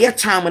wo kwa ya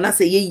charm na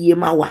se ye yie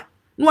ma wa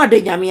no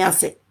ade nyame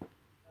ase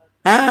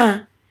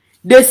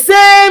the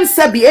same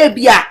sabi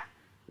ebia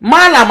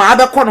mala ma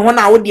abekọ no ho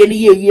na wode ne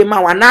yeye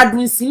ma wa na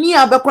adu nsini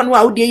abekọ no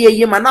wa wode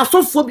yeye ma na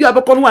sofo bi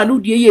abekọ no wa na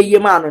wode yeye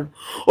ma no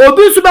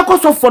obi nso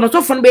bekọ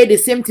sofo no be the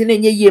same thing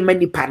enye yeye ma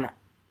nipa no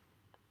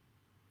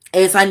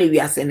esa na wi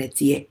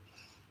asenete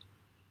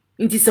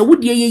nti se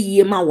wode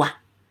yeye ma wa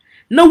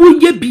na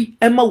wonye bi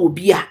ema wo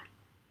bi a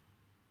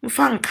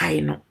mfa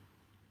nkai no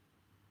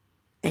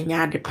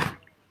enya adepa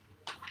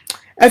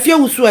afia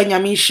wusu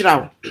anyame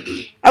nhirawo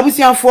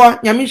abusianfo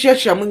nyame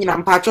nhira mu nyina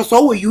mpa cho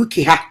so wo UK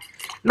ha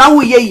na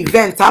wo ye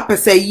event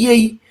apese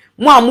ye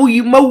mu amu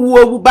yi mawu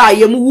obu ba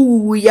ye mu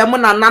wuwu ye mu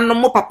nananom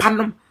mo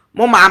papanom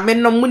mo maame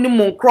no mu ni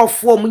mu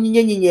nkrofo mu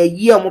nyenyenye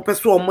yi mo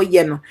pese o mo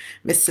ye no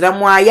mesra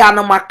mu aya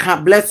no maka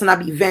bless na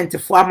event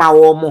fo ama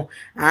wo mo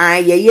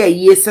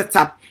ye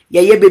setup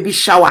ye baby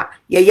shower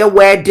ye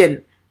wedding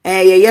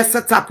ye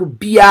setup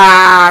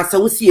bia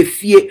so wo si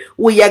efie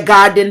wo ye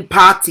garden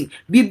party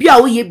bibia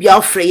wo ye bia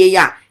ofre ye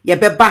ya ye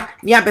beba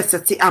ni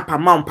abeseti up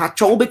amount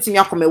patcho wo betimi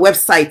akome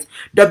website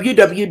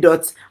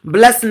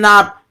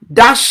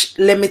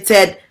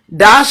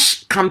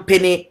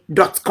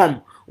www.blessnab-limited-company.com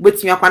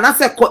betimi akwana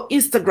se ko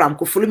Instagram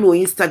ko follow me on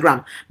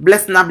Instagram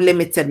blessnab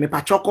limited me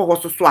patcho ko ho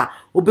so a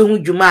obehu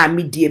djuma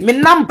amidie me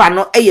number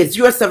no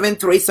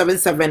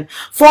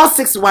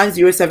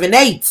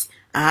 07377461078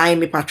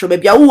 me patcho be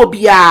bia wo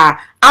bia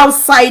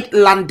outside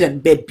London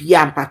baby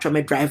am patcho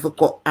me drive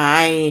ko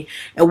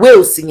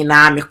Wales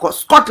nyina me ko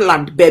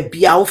Scotland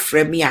baby a wo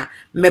frɛ me a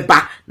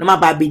meba na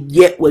maba be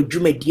die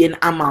wadwumadie na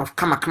ama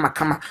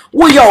kama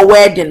wo your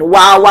wedding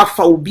wa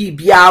fa obi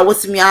bia wo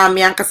simi a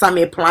me ankasa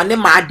me plan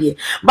ma de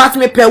but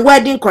me pe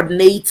wedding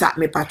coordinator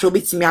me patcho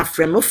betimi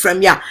afrɛ me frɛ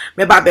me a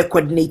meba be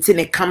coordinate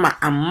ne kama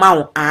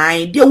amount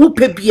de wo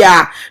pe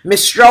bia me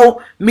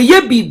srow me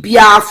ye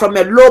bibia from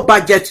a low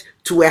budget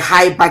to a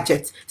high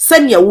budget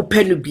sanya wo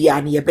penu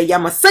bia ne ye be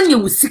yama sanya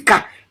wo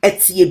sika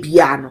etie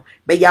bia no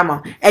be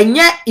yama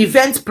enye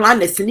event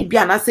planners ni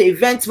bia na say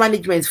event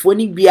management for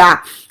ni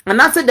bia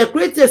na say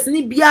decorators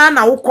ni bia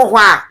na wo kɔ hɔ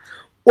a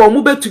o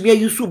mu betumi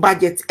use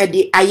budget e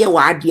de aye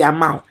wa ade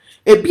amount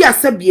e bia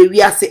se bia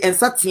wi ase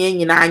ensaten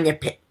nyina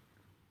anyepe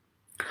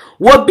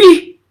wo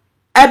bi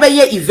ebe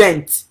ye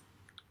event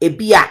e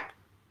bia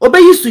obe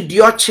use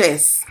dio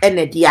chairs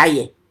ene de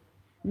aye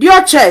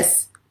dio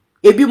chairs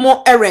e bi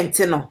mo rent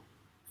no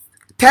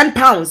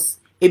 £10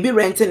 e be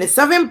renting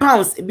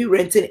 £7 e be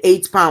renting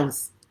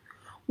 £8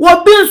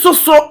 wo bi nso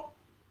so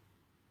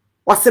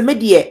wase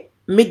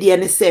media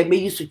ne say me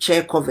use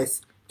chair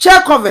covers say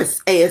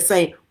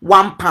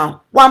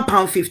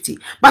 £1.50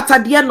 but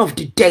at the end of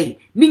the day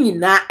ni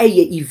nyina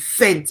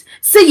event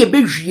say ye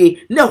be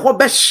hwie na ho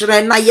be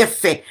hire na ye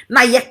fe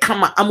na ye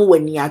kama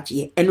amwani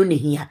agye eno ne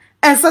hia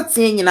ensa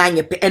tie nyina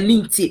anyepe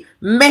eninti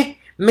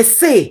me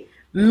say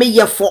me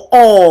ye for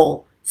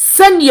all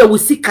send ye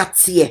wusika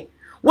tie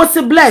what's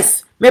a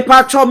bless me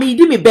patcho me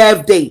di me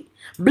birthday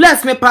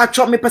bless me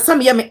patcho me pesa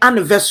me ye me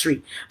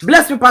anniversary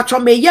bless me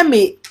patcho me ye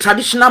me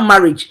traditional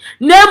marriage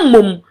na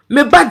mum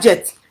me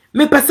budget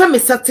me pesa me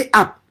set it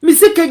up me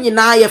sika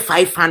nyina ye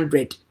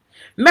 500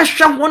 me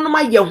hwa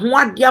honoma ye ho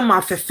ade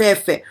ama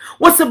fefefe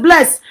what's a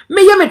bless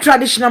me ye me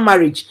traditional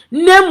marriage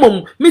na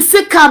mum me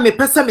sika me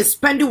pesa me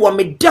spend wo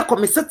me deco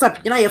me set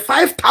up nyina ye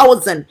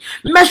 5000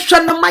 me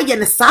hwa no ma ye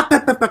ne sa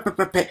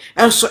pepepepepe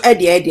enso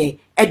ede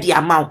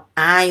amount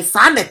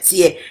sa na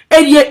tie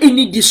eye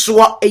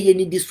enidiso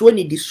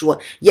enidiso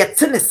ye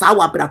tene sa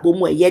wa brabo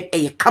mu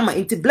ye kama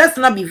inti bless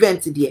na be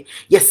event de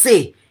ye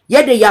say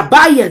ye de ya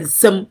buy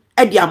ensem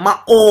ede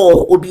ama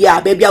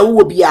obia bebia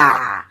wo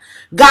obia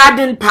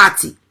garden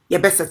party ye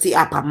be set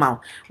up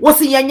amount wo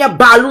se yenya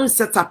balloon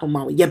set up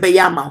amount ye be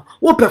amount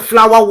wo pe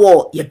flower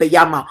wall ye be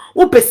amount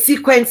wo pe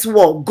sequence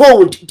wall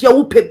gold dia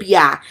wo pe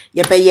bia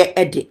ye be ye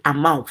ede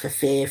amount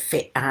fe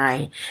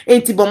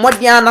enti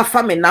bomodian na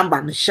fa me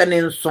number no hye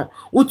nso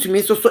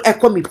utumi so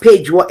me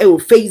page wo e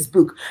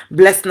Facebook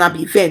bless na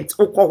be event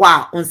ukọ hɔ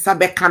a unsa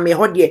be ka me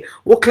hɔ de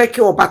wo click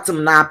your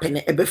button na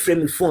apene e be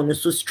frame me phone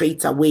so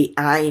straight away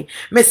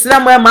me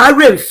slam ma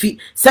remfi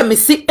se me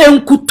si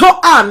enkuto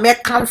a me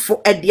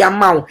kanfo ede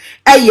amount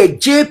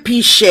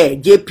JP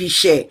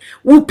share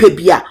wupe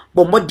bia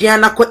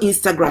bomodiana ko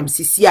Instagram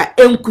sisi a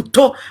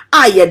enkuto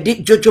a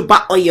yede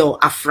jojoba oil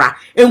afra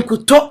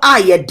enkuto a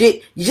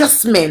yede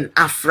jasmine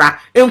afra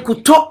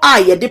enkuto a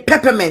yede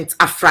peppermint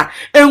afra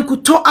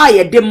enkuto a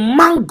yede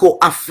mango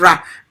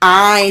afra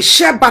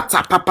shea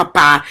butter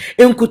papa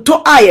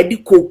enkuto a yede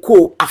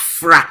cocoa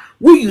afra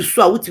we use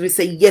so what we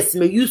say yes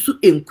me use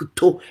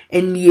enkuto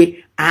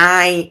enie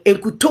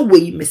enkuto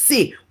we me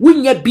say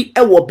wunya bi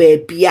ewo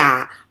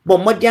baabia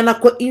bomodiana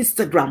ko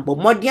Instagram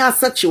bomodiana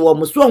search wo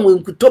mo so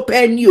enkuto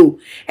pa ni o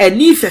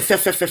eni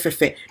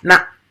fefe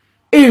na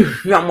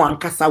ehwamo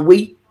ankasa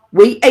we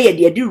eye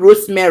de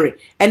rosemary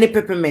ene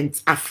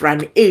peppermint afra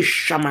ne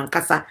ehwamo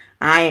ankasa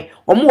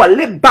omo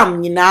wale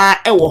bam nyina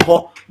ewo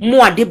ho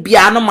mo ade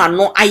bia no ma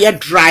no aye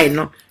dry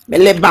no me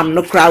le bam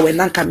no kra we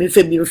nanka me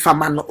fa bi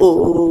mfama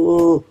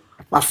no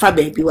wafa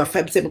baby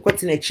wafa se me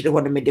kwetena chire ho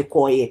no me de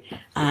koye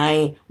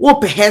wo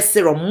pe hair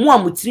serum mo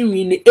amutiri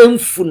wi ne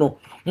emfu no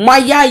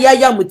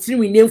ya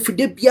mutiri ne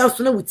mfude bia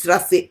so na wutira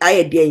se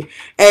ayede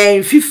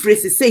fifre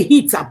se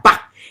heat aba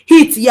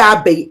heat ya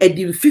abai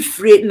edi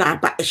fifre na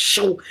aba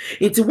ehyew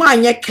nti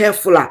wanye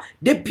careful a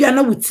de bia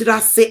na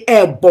wutira se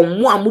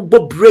bom amubo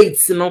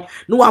braids no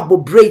no abo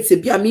braids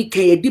bia mi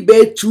kan edi be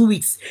 2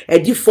 weeks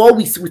edi 4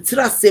 weeks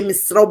wutira se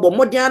misra bom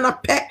modern na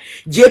pe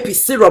JP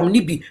serum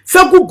ni bi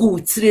fagugu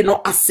wutire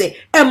no ase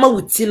ma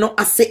wuti no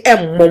ase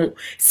mmom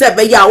se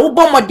be ya wo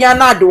bom modern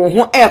na ade wo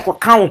ho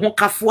koka wo ho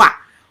kafo a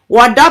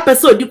wada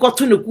pese odi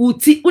koto ne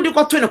kuti odi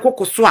koto ne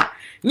kokoso a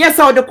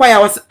nyesa odi kwa ya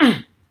was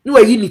no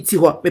ayi ni ti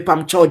ho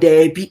mepam cho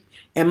da bi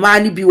ema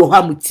ni bi wo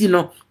ha muti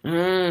no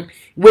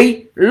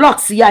we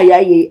locks ya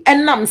ye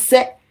enam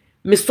se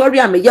me sorry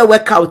am ye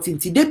workout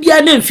nti de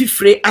bia na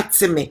mfifre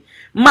ateme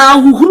ma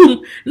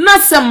huhurum na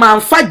se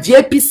manfa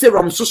JP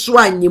serum soso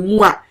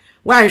anyemu a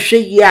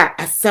wanhwe ye a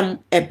asem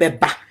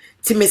ebeba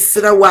ti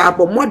mesra wa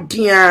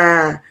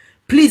abomodia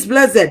please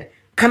blessed.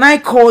 Can I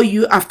call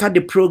you after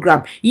the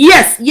program?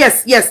 Yes.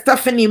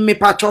 Stephanie, me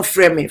patro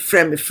frame me.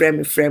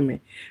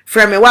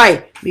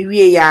 Why? Me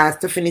we ya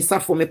Stephanie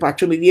Safo me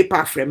patro me we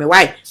pa frame me.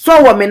 Why?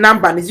 So what my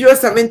number is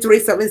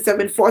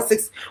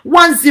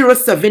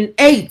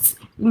 07377461078.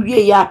 Me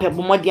we ya pe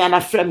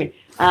bomodiana frame.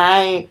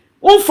 Aye.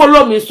 Won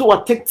follow me so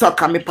what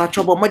TikTok me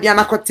patro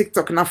bomodiana ko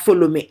TikTok na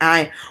follow me.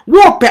 Aye.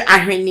 Wo pe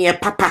ahwene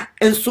papa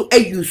enso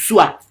ayusu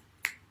a.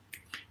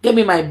 Give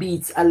me my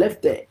beads. I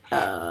left the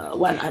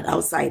one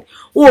outside.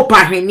 Oh,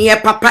 pahenia,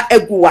 papa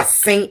egu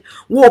wasen.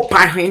 Oh,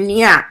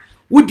 pahenia.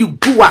 Would you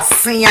go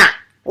wasen?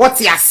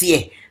 What ya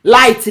see?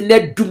 Light in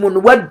that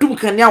doom. What doom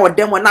can ya or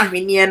them when I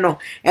hear no?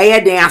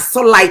 They are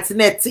so light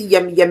net.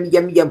 Yum.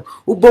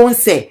 Ubon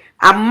say,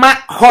 ama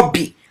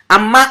hobby.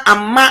 Ama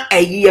a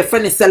year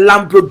friend is a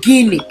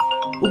Lamborghini.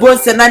 Ubon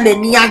say, none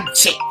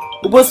niache.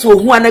 Ubon so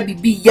who ana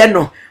bibi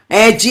yeno.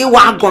 G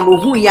wagon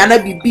who yana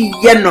bibi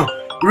yeno.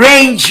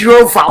 Range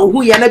Rover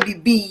who yana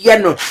bibi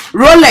yeno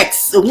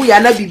Rolex who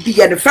yana bibi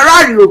yeno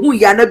Ferrari who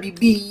yana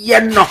bibi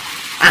yeno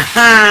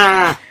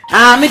aha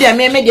me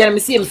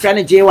see him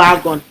friend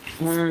J-Wagon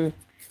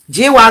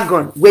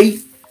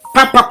we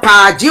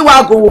papa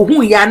J-Wagon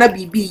who yana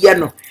bibi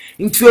yeno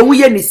nti we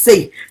ye ni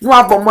say no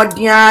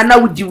abomodia na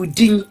wudi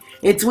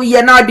nti we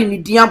ye na de ni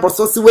din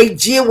aboso se we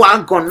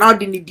J-Wagon na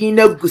de ni din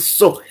na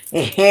guso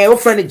o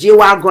friend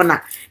J-Wagon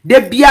na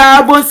de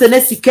bia bonse na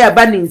sika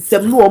ba ni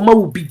nsem no ma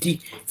wubidi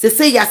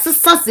se ya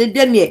sesa se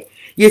de ne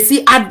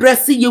yesi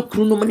address ye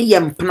kunu no ne ye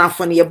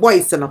mpnafo ne ye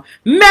boys no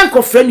men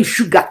ko friend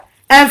sugar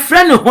and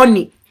friend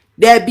honey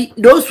there be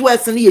those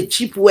words ne ye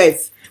cheap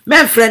words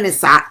men friend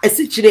sa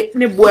esichire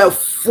ne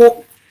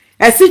boefo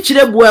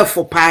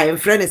pa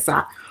and friend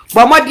sa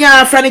but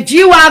modian friend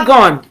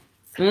G-Wagon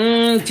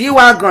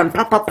G-Wagon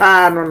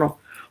papa no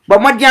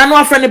but modian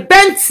no friend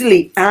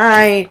Bentley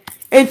ai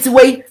enti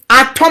we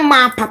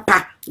atoma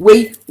papa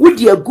we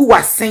wudi agu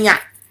wasen a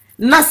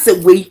na se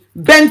we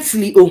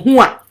Bentley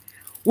ohu a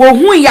wo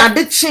hu ya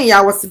de chen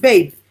ya was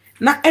babe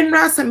na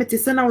enra samete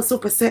se na wo so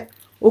pese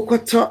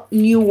okoto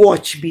new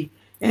watch bi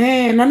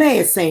na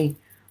ye saying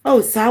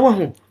oh sawa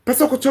hu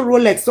pese okoto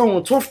Rolex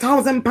on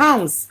 12,000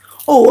 pounds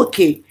oh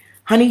okay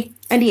honey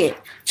and yeah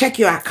check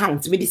your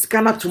account me this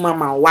scanner to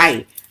mama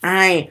why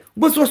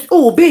but was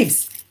oh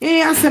babes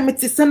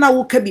asamete se na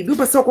wo ka bi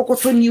pese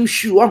okoto new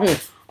shoe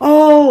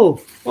oh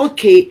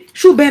okay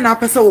shoe be na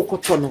pese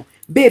okoto no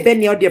babe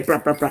ne ode bra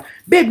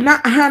babe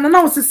na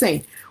na was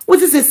saying what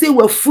is say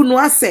we funu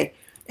ase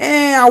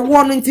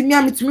awo no ntimi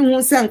ametimi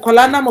hu se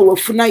nkola na ma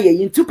wafuna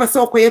ye ntu pese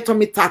okoye to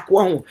metak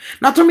wo ho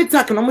na to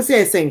metak no mo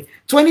say saying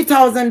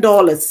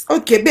 $20,000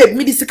 okay babe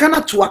me this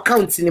kana to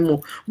account ni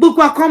mo book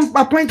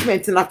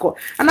appointment na ko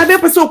ana be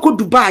pese oko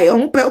Dubai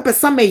ho pe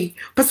samai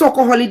pese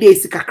oko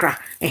holidays kakra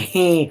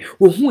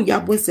wo hu ya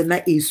bonse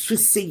na esu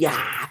se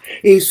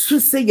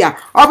ya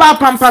oba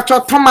pampacho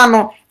toma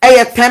no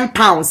 10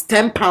 pounds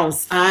 10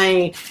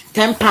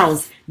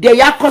 pounds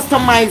they are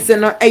customized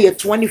no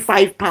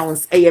 25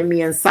 pounds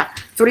miensa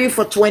 3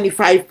 for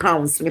 25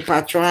 pounds me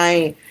pa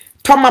try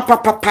toma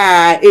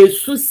papa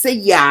esu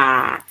se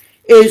ya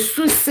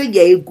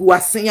egu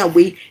asen ya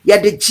we ya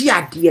de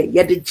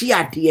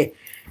giade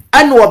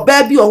and wo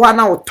baby o wa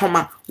na wo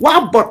toma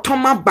wa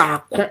botoma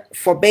ba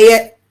for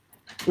be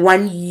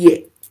 1 year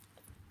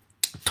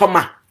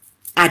toma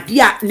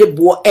adia ne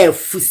bo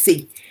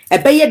efuse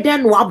ebeye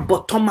den wa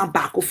botoma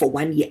ba for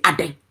 1 year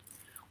aden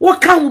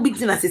what can we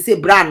be na say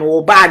bra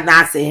no ba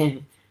na say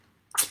me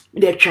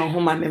de twen ho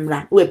ma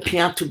memra we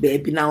pia to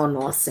baby na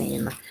no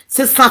sen na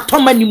se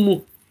satoma ni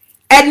mu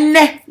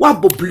enne wa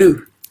bo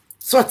blue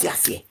so ti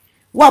ase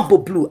wa bo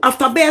blue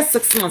after be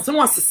 6 months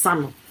no asesa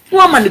no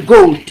no man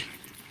gold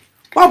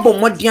wa bo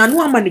modian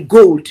no man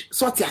gold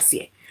so ti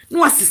ase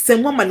no asesa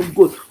no man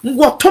gold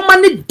ngo toma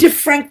ni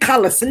different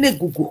colors na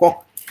gugu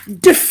ho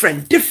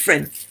different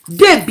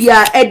day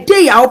bia a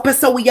day ya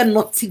opesa we ya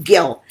naughty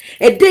girl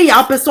a day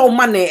ya opesa o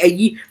man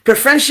ayi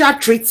preferential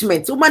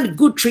treatment o man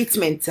good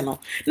treatment no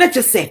na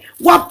just say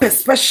what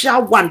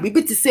special one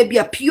bibi to say be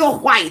a pure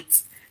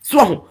white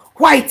so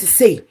white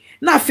say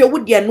na afia wo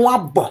de no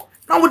abo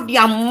na wo de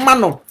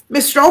amano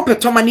Mr.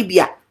 Opetoma ni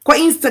bia ko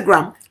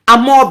Instagram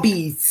Amor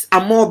beads.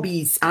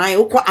 I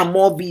oko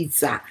amor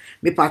beads.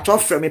 Me patro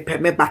from me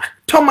pemeba.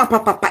 Toma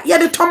papa. Yeah,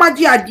 the Toma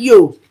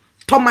Giadio.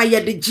 Toma ya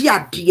the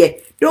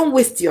Giadie. Don't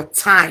waste your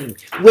time.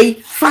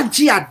 Wait, fa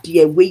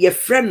Giadie. We your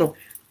friend no.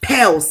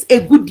 Pearls. A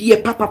good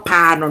year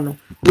papa no.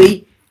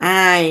 Wait,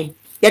 aye.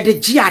 Ya the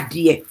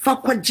Giadie. Fa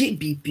kwa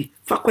GBB.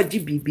 Fa kwa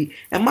GBB.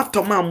 E ma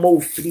Toma mo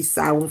free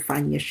sound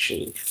fanya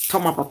she.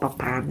 Toma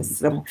papa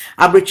Miss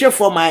Abriche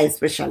for my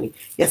especially.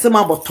 Yes,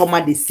 ma bo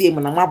Toma the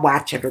same na ma bo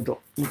achedodo.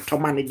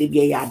 Toma ne de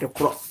bia ya de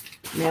kro.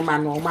 Me ma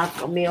no ma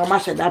me o ma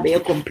sheda be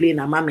complain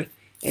na mama.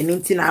 Eni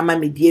nti na ama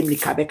me die mi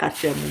ka be ka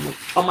chere mo.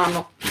 Toma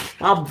no.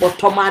 Ma bo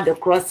Toma the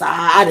cross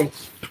are.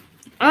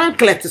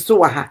 Anklet so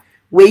wa ha.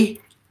 We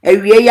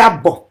ewie ya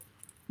bo.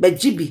 Be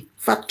jibi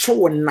fa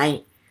to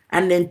nine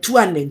and then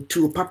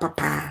two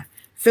papa.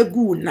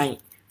 Fegu nine.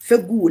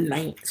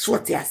 So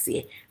what I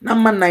say. Na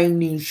ma nine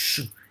ni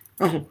shu.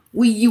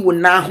 We you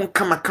na ho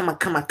kama.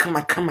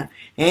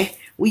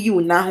 We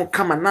you na ho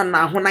kama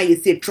na ho na ye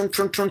say tron.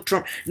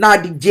 Na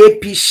the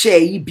JP share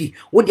ibi.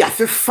 Wo dia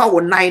fefa wo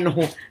nine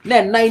ho.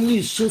 Na nine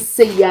ni so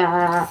say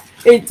ya.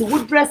 Enti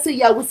wo dress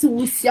ya wo si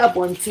wusi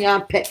abonten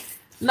ape.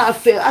 Na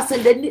fe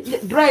asen the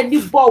dry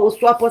ni ball wo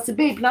swap us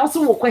babe na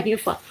so wo kwa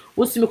hefa.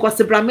 Wo si me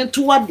kwase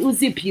bramento wa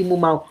uzipi mu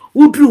ma.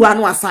 Wo dru wa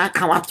no asan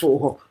aka wato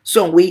ho.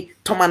 So we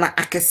Toma na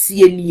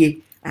akese nie.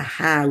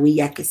 Aha we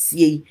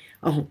yakese.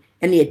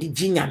 Ene ye di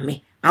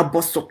jinyame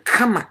aboso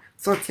kama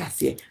so ti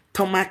ase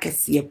Toma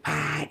kese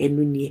pa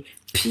enunie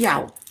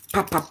piao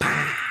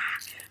papa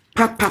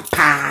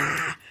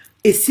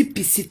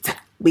esipisita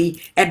we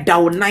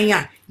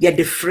edawonaya ye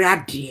de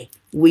frade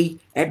we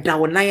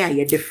edawonaya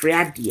ye de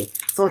frade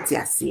so ti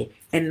ase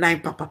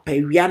ennan papa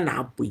wia na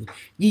aboyi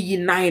yiyi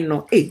nine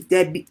no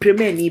there be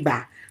premier ni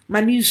ba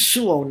mani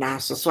sure na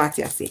so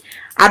ati ase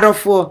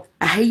adofo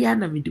ahaya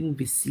na medimu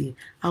besi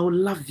I will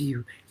love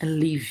you and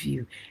leave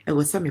you e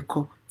was some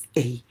call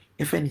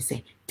if any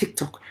say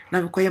TikTok na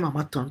me koye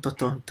mama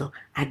tonto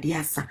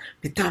adiasa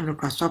me time no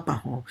crash up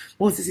home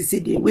once you see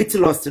the weight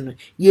loss no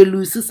you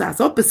lose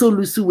so person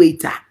lose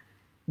weight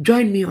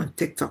join me on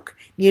TikTok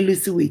you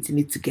lose weight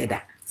me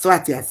together so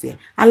what I say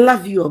I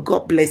love you or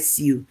God bless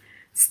you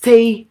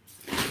stay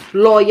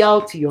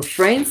loyal to your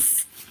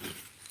friends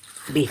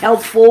be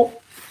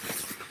helpful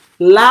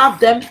love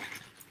them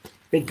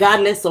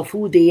regardless of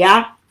who they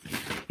are.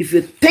 If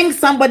you think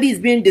somebody is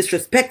being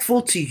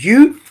disrespectful to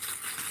you,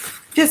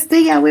 just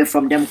stay away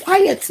from them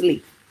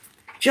quietly.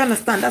 Do you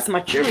understand? That's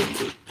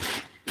maturity.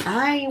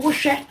 I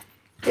wish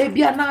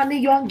be a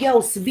young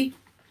girls be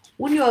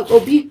when you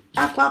obi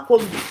aqua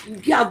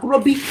be a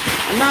grubby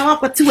and now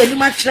I to any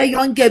much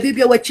young girl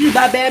baby what you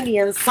baby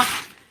and sa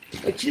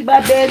what you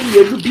baby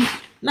you be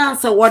now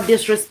so what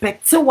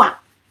disrespect so what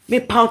me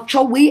pouch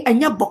away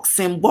and your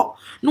boxing but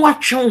no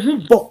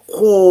action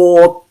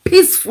boko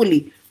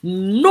peacefully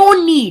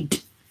no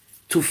need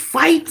to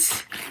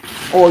fight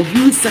or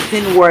use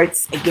certain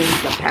words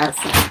against the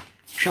person.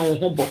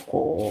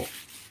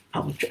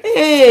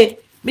 Hey,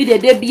 me de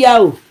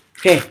biao.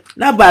 Hey,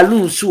 na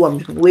balloon so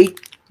am wait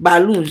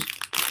balloons.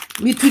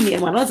 Me too near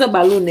man, also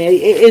balloon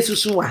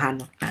susu wa ha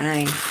no.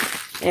 Ai.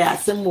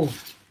 Asemo.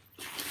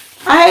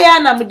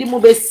 Na me di mo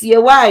besie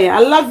why. I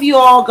love you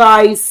all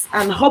guys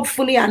and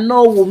hopefully I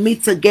know we'll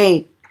meet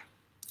again.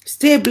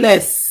 Stay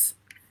blessed.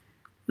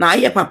 Na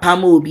aye papa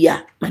ma obi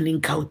a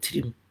maninka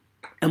otrim.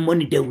 And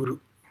money de wuru.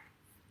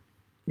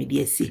 Me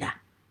dear see her.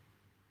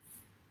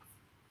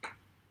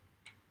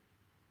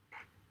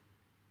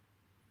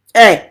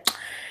 Hey,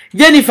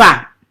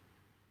 Jennifer,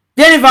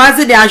 I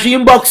said I should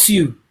inbox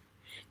you.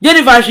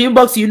 Jennifer, I should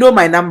inbox you. You know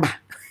my number.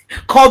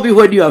 Call me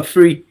when you are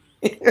free.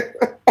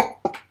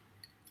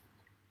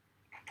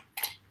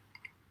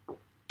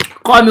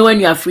 Call me when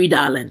you are free,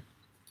 darling.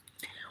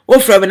 Oh,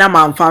 from na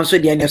man found so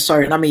the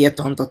sorry. Na me yet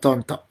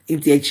tonto.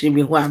 Into actually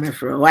me who I'm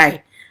from.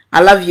 Why?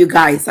 I love you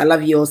guys. I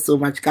love you all so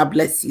much. God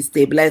bless you.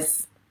 Stay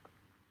blessed.